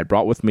 I had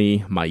brought with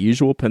me my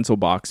usual pencil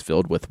box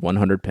filled with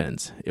 100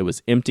 pens. It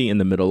was empty in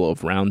the middle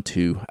of round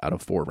 2 out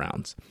of 4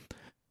 rounds.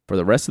 For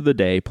the rest of the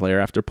day, player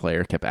after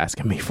player kept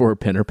asking me for a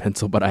pen or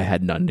pencil, but I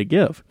had none to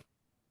give.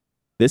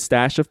 This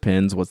stash of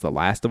pens was the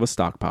last of a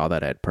stockpile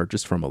that I had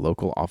purchased from a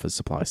local office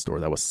supply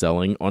store that was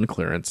selling on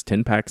clearance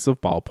 10 packs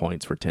of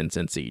ballpoints for 10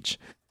 cents each.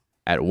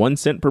 At 1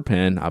 cent per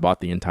pen, I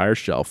bought the entire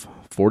shelf,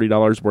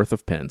 $40 worth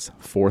of pens,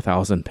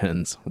 4,000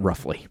 pens,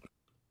 roughly.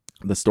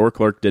 The store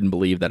clerk didn't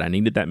believe that I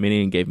needed that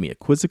many and gave me a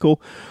quizzical,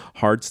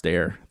 hard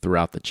stare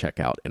throughout the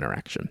checkout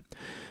interaction.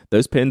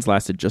 Those pens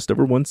lasted just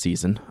over 1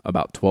 season,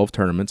 about 12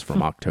 tournaments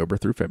from October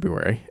through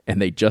February, and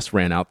they just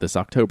ran out this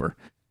October.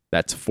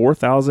 That's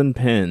 4,000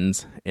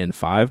 pens in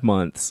 5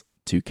 months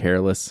to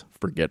careless,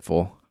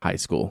 forgetful high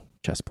school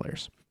chess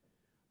players.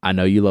 I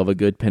know you love a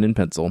good pen and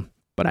pencil,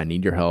 but I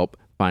need your help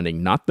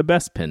finding not the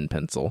best pen and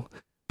pencil,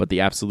 but the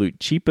absolute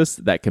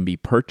cheapest that can be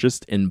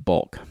purchased in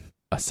bulk.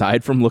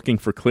 Aside from looking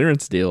for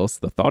clearance deals,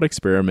 the thought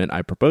experiment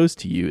I propose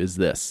to you is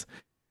this.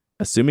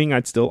 Assuming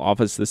I'd still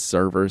office this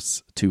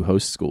service to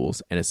host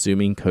schools, and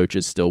assuming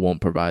coaches still won't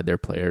provide their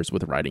players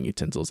with writing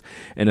utensils,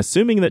 and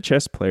assuming that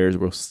chess players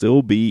will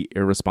still be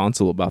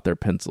irresponsible about their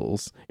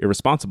pencils,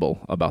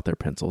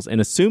 and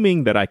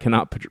assuming that I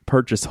cannot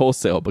purchase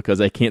wholesale because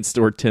I can't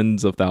store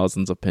tens of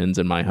thousands of pens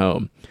in my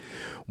home,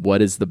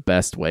 what is the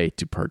best way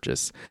to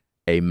purchase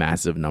a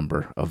massive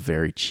number of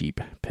very cheap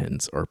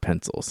pens or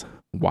pencils?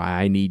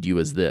 Why I need you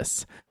is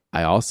this.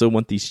 I also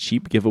want these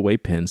cheap giveaway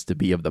pens to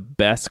be of the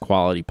best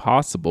quality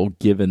possible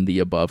given the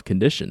above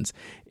conditions.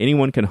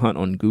 Anyone can hunt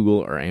on Google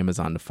or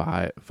Amazon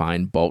to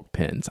find bulk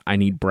pens. I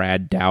need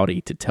Brad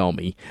Dowdy to tell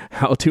me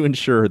how to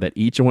ensure that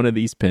each one of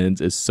these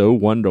pens is so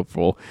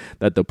wonderful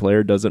that the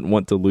player doesn't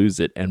want to lose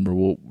it and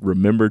will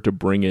remember to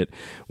bring it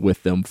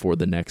with them for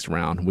the next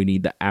round. We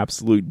need the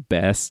absolute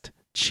best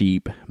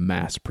cheap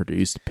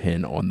mass-produced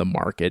pen on the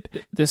market.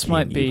 This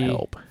might be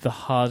the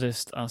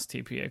hardest Ask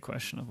TPA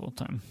question of all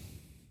time.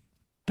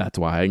 That's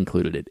why I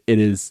included it. It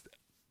is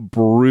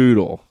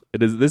brutal.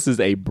 This is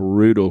a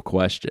brutal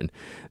question.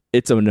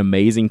 It's an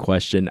amazing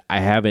question. I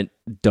haven't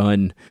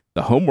done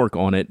the homework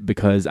on it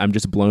because I'm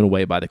just blown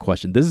away by the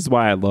question. This is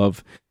why I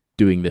love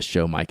doing this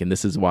show, Mike, and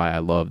this is why I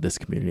love this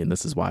community, and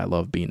this is why I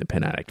love being the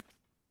pen addict.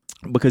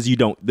 Because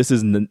this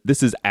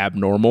is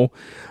abnormal,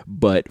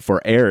 but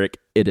for Eric,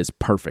 it is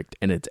perfect,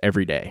 and it's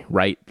every day,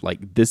 right?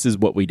 Like, this is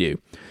what we do.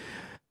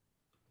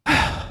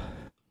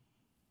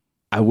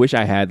 I wish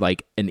I had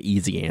like an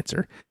easy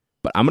answer,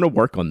 but I'm going to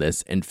work on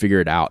this and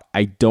figure it out.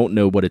 I don't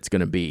know what it's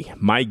going to be.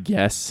 My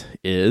guess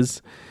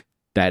is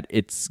that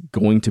it's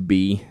going to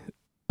be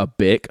a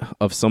Bic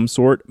of some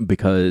sort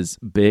because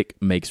Bic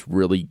makes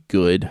really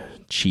good,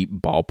 cheap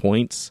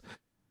ballpoints.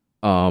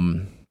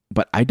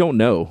 But I don't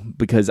know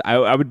because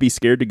I would be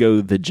scared to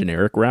go the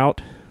generic route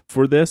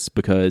for this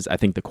because I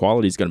think the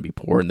quality is going to be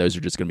poor and those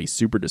are just going to be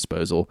super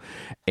disposable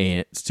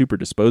and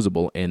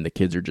the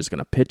kids are just going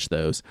to pitch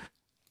those.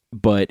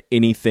 But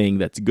anything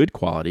that's good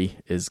quality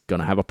is going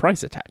to have a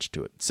price attached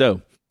to it.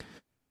 So,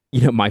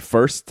 my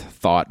first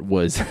thought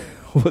was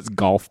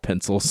golf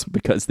pencils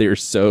because they're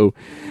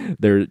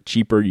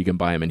cheaper. You can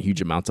buy them in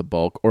huge amounts of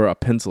bulk, or a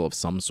pencil of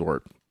some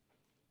sort.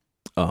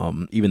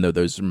 Even though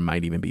those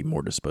might even be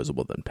more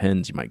disposable than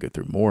pens, you might go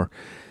through more.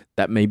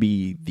 That may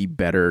be the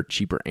better,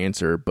 cheaper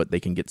answer, but they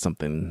can get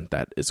something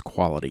that is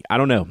quality. I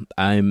don't know.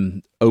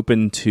 I'm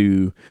open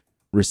to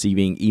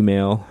receiving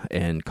email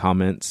and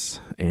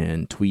comments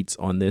and tweets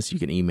on this. You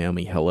can email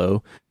me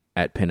hello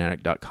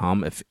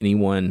penaddict.com. If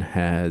anyone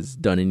has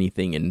done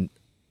anything in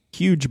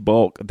huge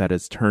bulk that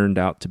has turned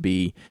out to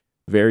be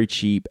very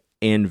cheap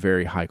and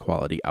very high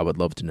quality, I would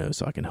love to know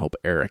so I can help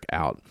Eric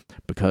out,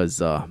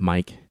 because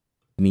Mike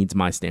needs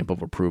my stamp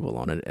of approval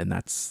on it, and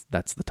that's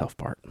the tough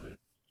part.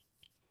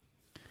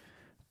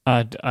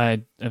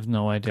 I have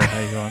no idea how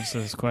you answer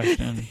this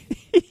question.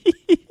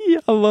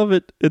 I love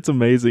it. It's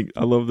amazing.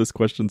 I love this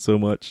question so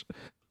much.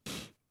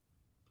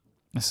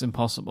 It's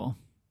impossible.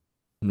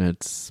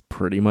 It's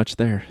pretty much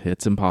there.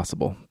 It's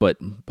impossible, but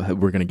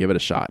we're going to give it a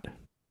shot.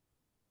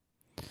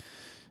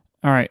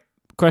 All right.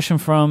 Question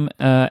from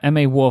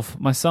M.A. Wolf.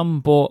 My son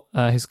bought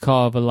his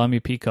car of a Lamy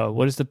Pico.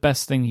 What is the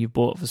best thing you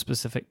bought of a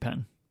specific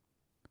pen?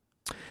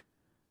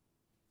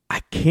 I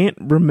can't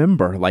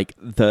remember. Like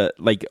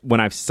when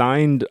I've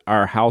signed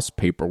our house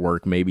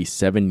paperwork maybe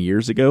 7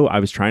 years ago, I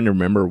was trying to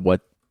remember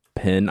what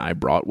pen I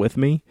brought with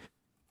me,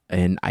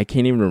 and I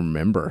can't even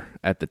remember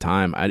at the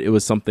time. It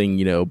was something,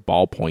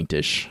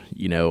 ballpointish.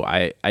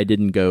 I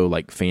didn't go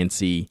like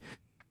fancy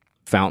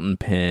fountain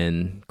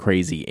pen,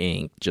 crazy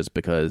ink, just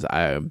because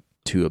I'm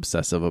too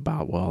obsessive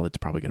about, well, it's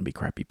probably going to be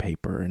crappy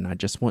paper, and I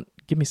just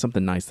give me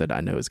something nice that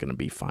I know is going to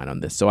be fine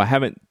on this. So I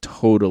haven't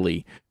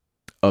totally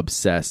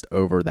obsessed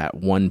over that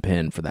one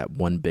pen for that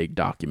one big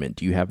document.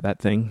 Do you have that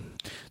thing?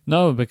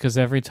 No, because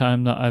every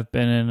time that I've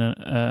been in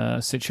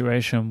a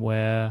situation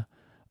where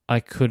I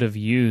could have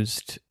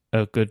used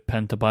a good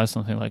pen to buy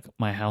something like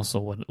my house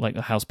or like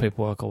the house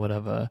paperwork or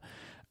whatever,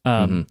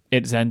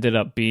 it's ended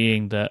up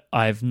being that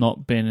I've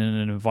not been in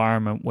an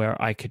environment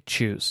where I could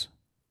choose.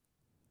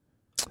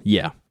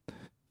 Yeah.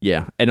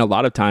 And a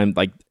lot of time,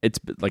 like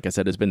I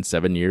said, it's been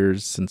 7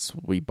 years since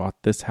we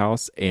bought this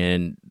house,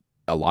 and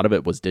a lot of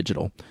it was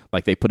digital.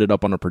 Like they put it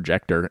up on a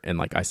projector, and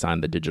like I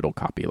signed the digital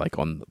copy like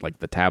on like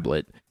the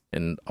tablet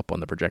and up on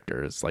the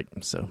projector. It's like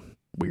so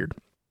weird.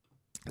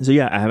 So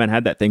yeah, I haven't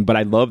had that thing, but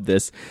I love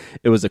this.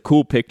 It was a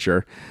cool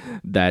picture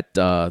that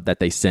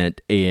they sent,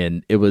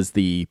 and it was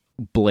the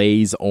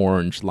Blaze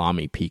Orange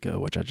Lamy Pico,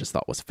 which I just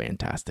thought was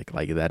fantastic.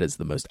 Like that is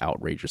the most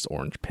outrageous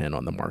orange pen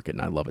on the market,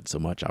 and I love it so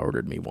much. I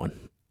ordered me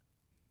one.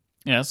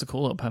 Yeah, it's a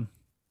cool little pen.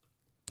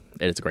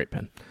 It's a great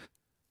pen.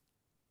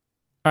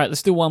 All right,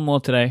 let's do one more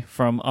today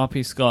from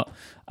RP Scott.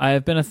 I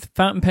have been a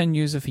fountain pen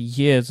user for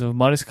years with a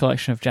modest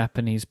collection of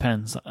Japanese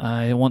pens.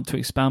 I want to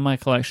expand my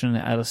collection and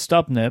add a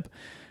stub nib.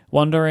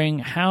 Wondering,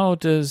 how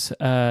does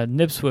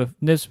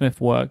Nibsmith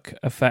work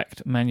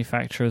affect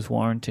manufacturer's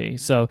warranty?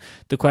 So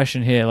the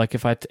question here, like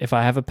if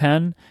I have a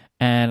pen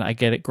and I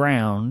get it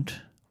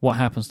ground, what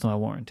happens to my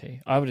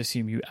warranty? I would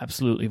assume you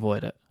absolutely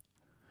void it.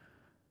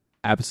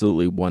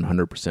 Absolutely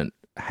 100%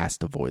 has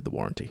to void the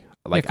warranty.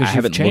 Like I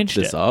haven't looked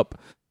this up,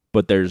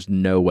 but there's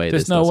no way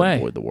this doesn't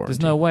void the warranty.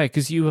 There's no way,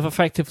 because you have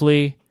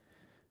effectively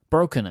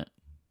broken it,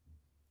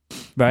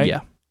 right?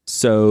 Yeah.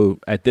 So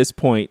at this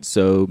point,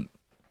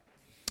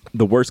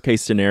 the worst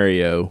case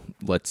scenario,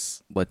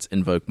 let's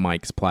invoke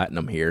Mike's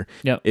Platinum here.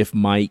 Yep. If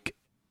Mike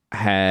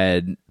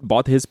had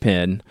bought his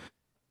pen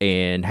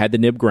and had the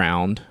nib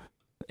ground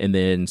and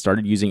then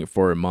started using it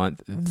for a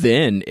month,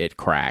 then it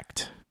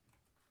cracked,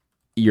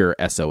 your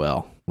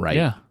SOL, right?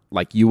 Yeah.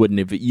 Like you wouldn't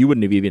have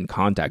even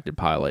contacted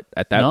Pilot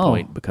at that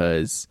point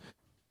because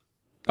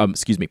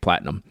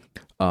Platinum.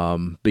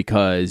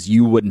 Because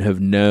you wouldn't have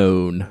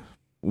known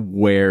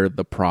where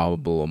the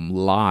problem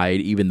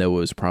lied, even though it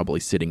was probably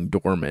sitting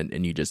dormant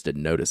and you just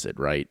didn't notice it,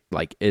 right?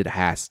 Like it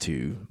has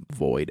to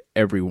void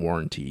every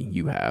warranty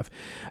you have.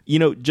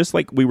 Just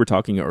like we were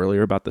talking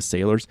earlier about the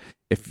Sailors,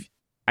 if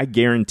I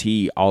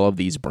guarantee all of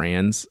these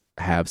brands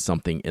have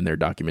something in their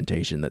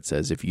documentation that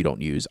says if you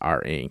don't use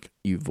our ink,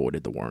 you've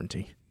voided the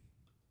warranty.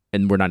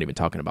 And we're not even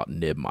talking about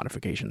nib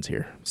modifications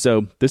here.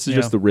 So this is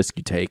just the risk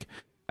you take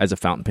as a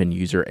fountain pen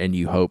user, and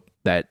you hope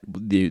that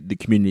the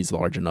community is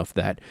large enough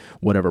that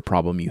whatever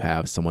problem you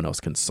have, someone else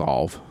can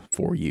solve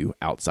for you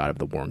outside of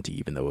the warranty,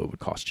 even though it would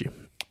cost you.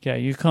 Yeah,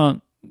 you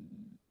can't.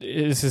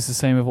 This is the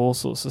same with all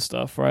sorts of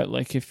stuff, right?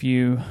 Like if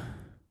you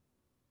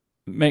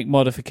make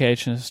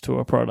modifications to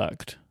a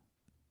product,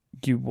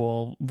 you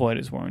will void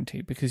its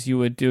warranty because you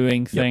were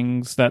doing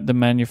things that the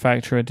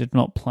manufacturer did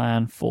not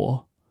plan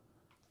for.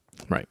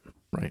 Right.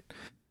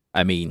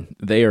 I mean,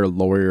 they are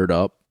lawyered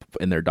up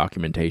in their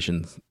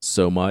documentation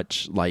so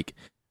much. Like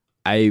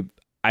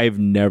I've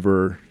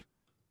never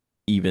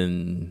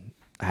even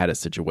had a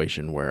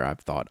situation where I've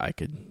thought I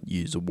could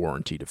use a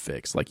warranty to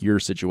fix. Like your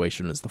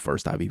situation is the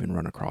first I've even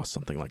run across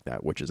something like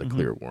that, which is a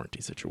clear warranty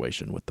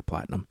situation with the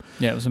Platinum.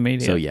 Yeah, it was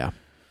immediate. So yeah.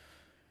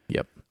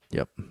 Yep.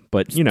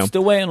 But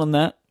still waiting on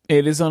that.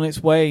 It is on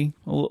its way.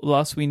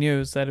 Last we knew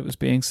is that it was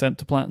being sent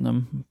to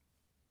Platinum.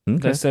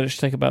 Okay. They said it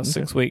should take about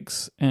 6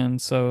 weeks, and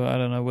so I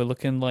don't know. We're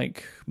looking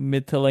like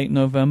mid to late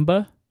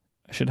November.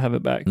 I should have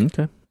it back.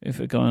 Okay, if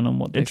it's going on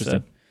what they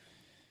said.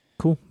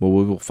 Cool. Well,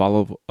 we will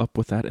follow up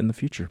with that in the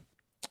future.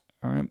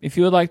 All right. If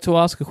you would like to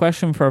ask a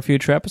question for a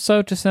future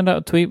episode, just send out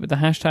a tweet with the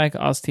hashtag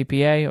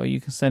AskTPA, or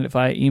you can send it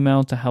via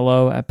email to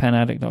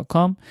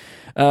hello@penaddict.com.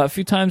 A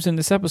few times in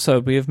this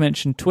episode, we have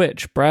mentioned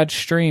Twitch. Brad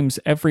streams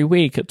every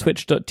week at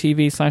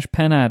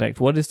twitch.tv/penaddict.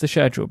 What is the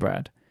schedule,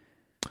 Brad?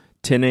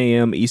 10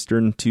 a.m.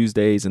 Eastern,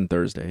 Tuesdays and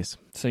Thursdays.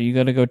 So you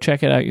got to go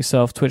check it out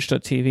yourself,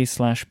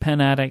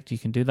 twitch.tv/penaddict. You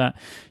can do that.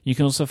 You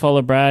can also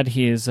follow Brad.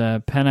 He is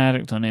Pen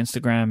Addict on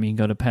Instagram. You can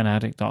go to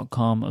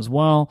penaddict.com as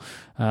well.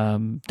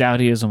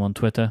 Dowdyism on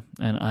Twitter.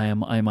 And I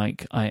am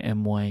iMyke,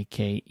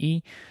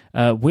 IMYKE.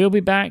 We'll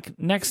be back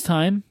next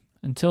time.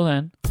 Until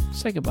then,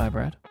 say goodbye,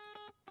 Brad.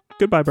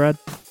 Goodbye, Brad.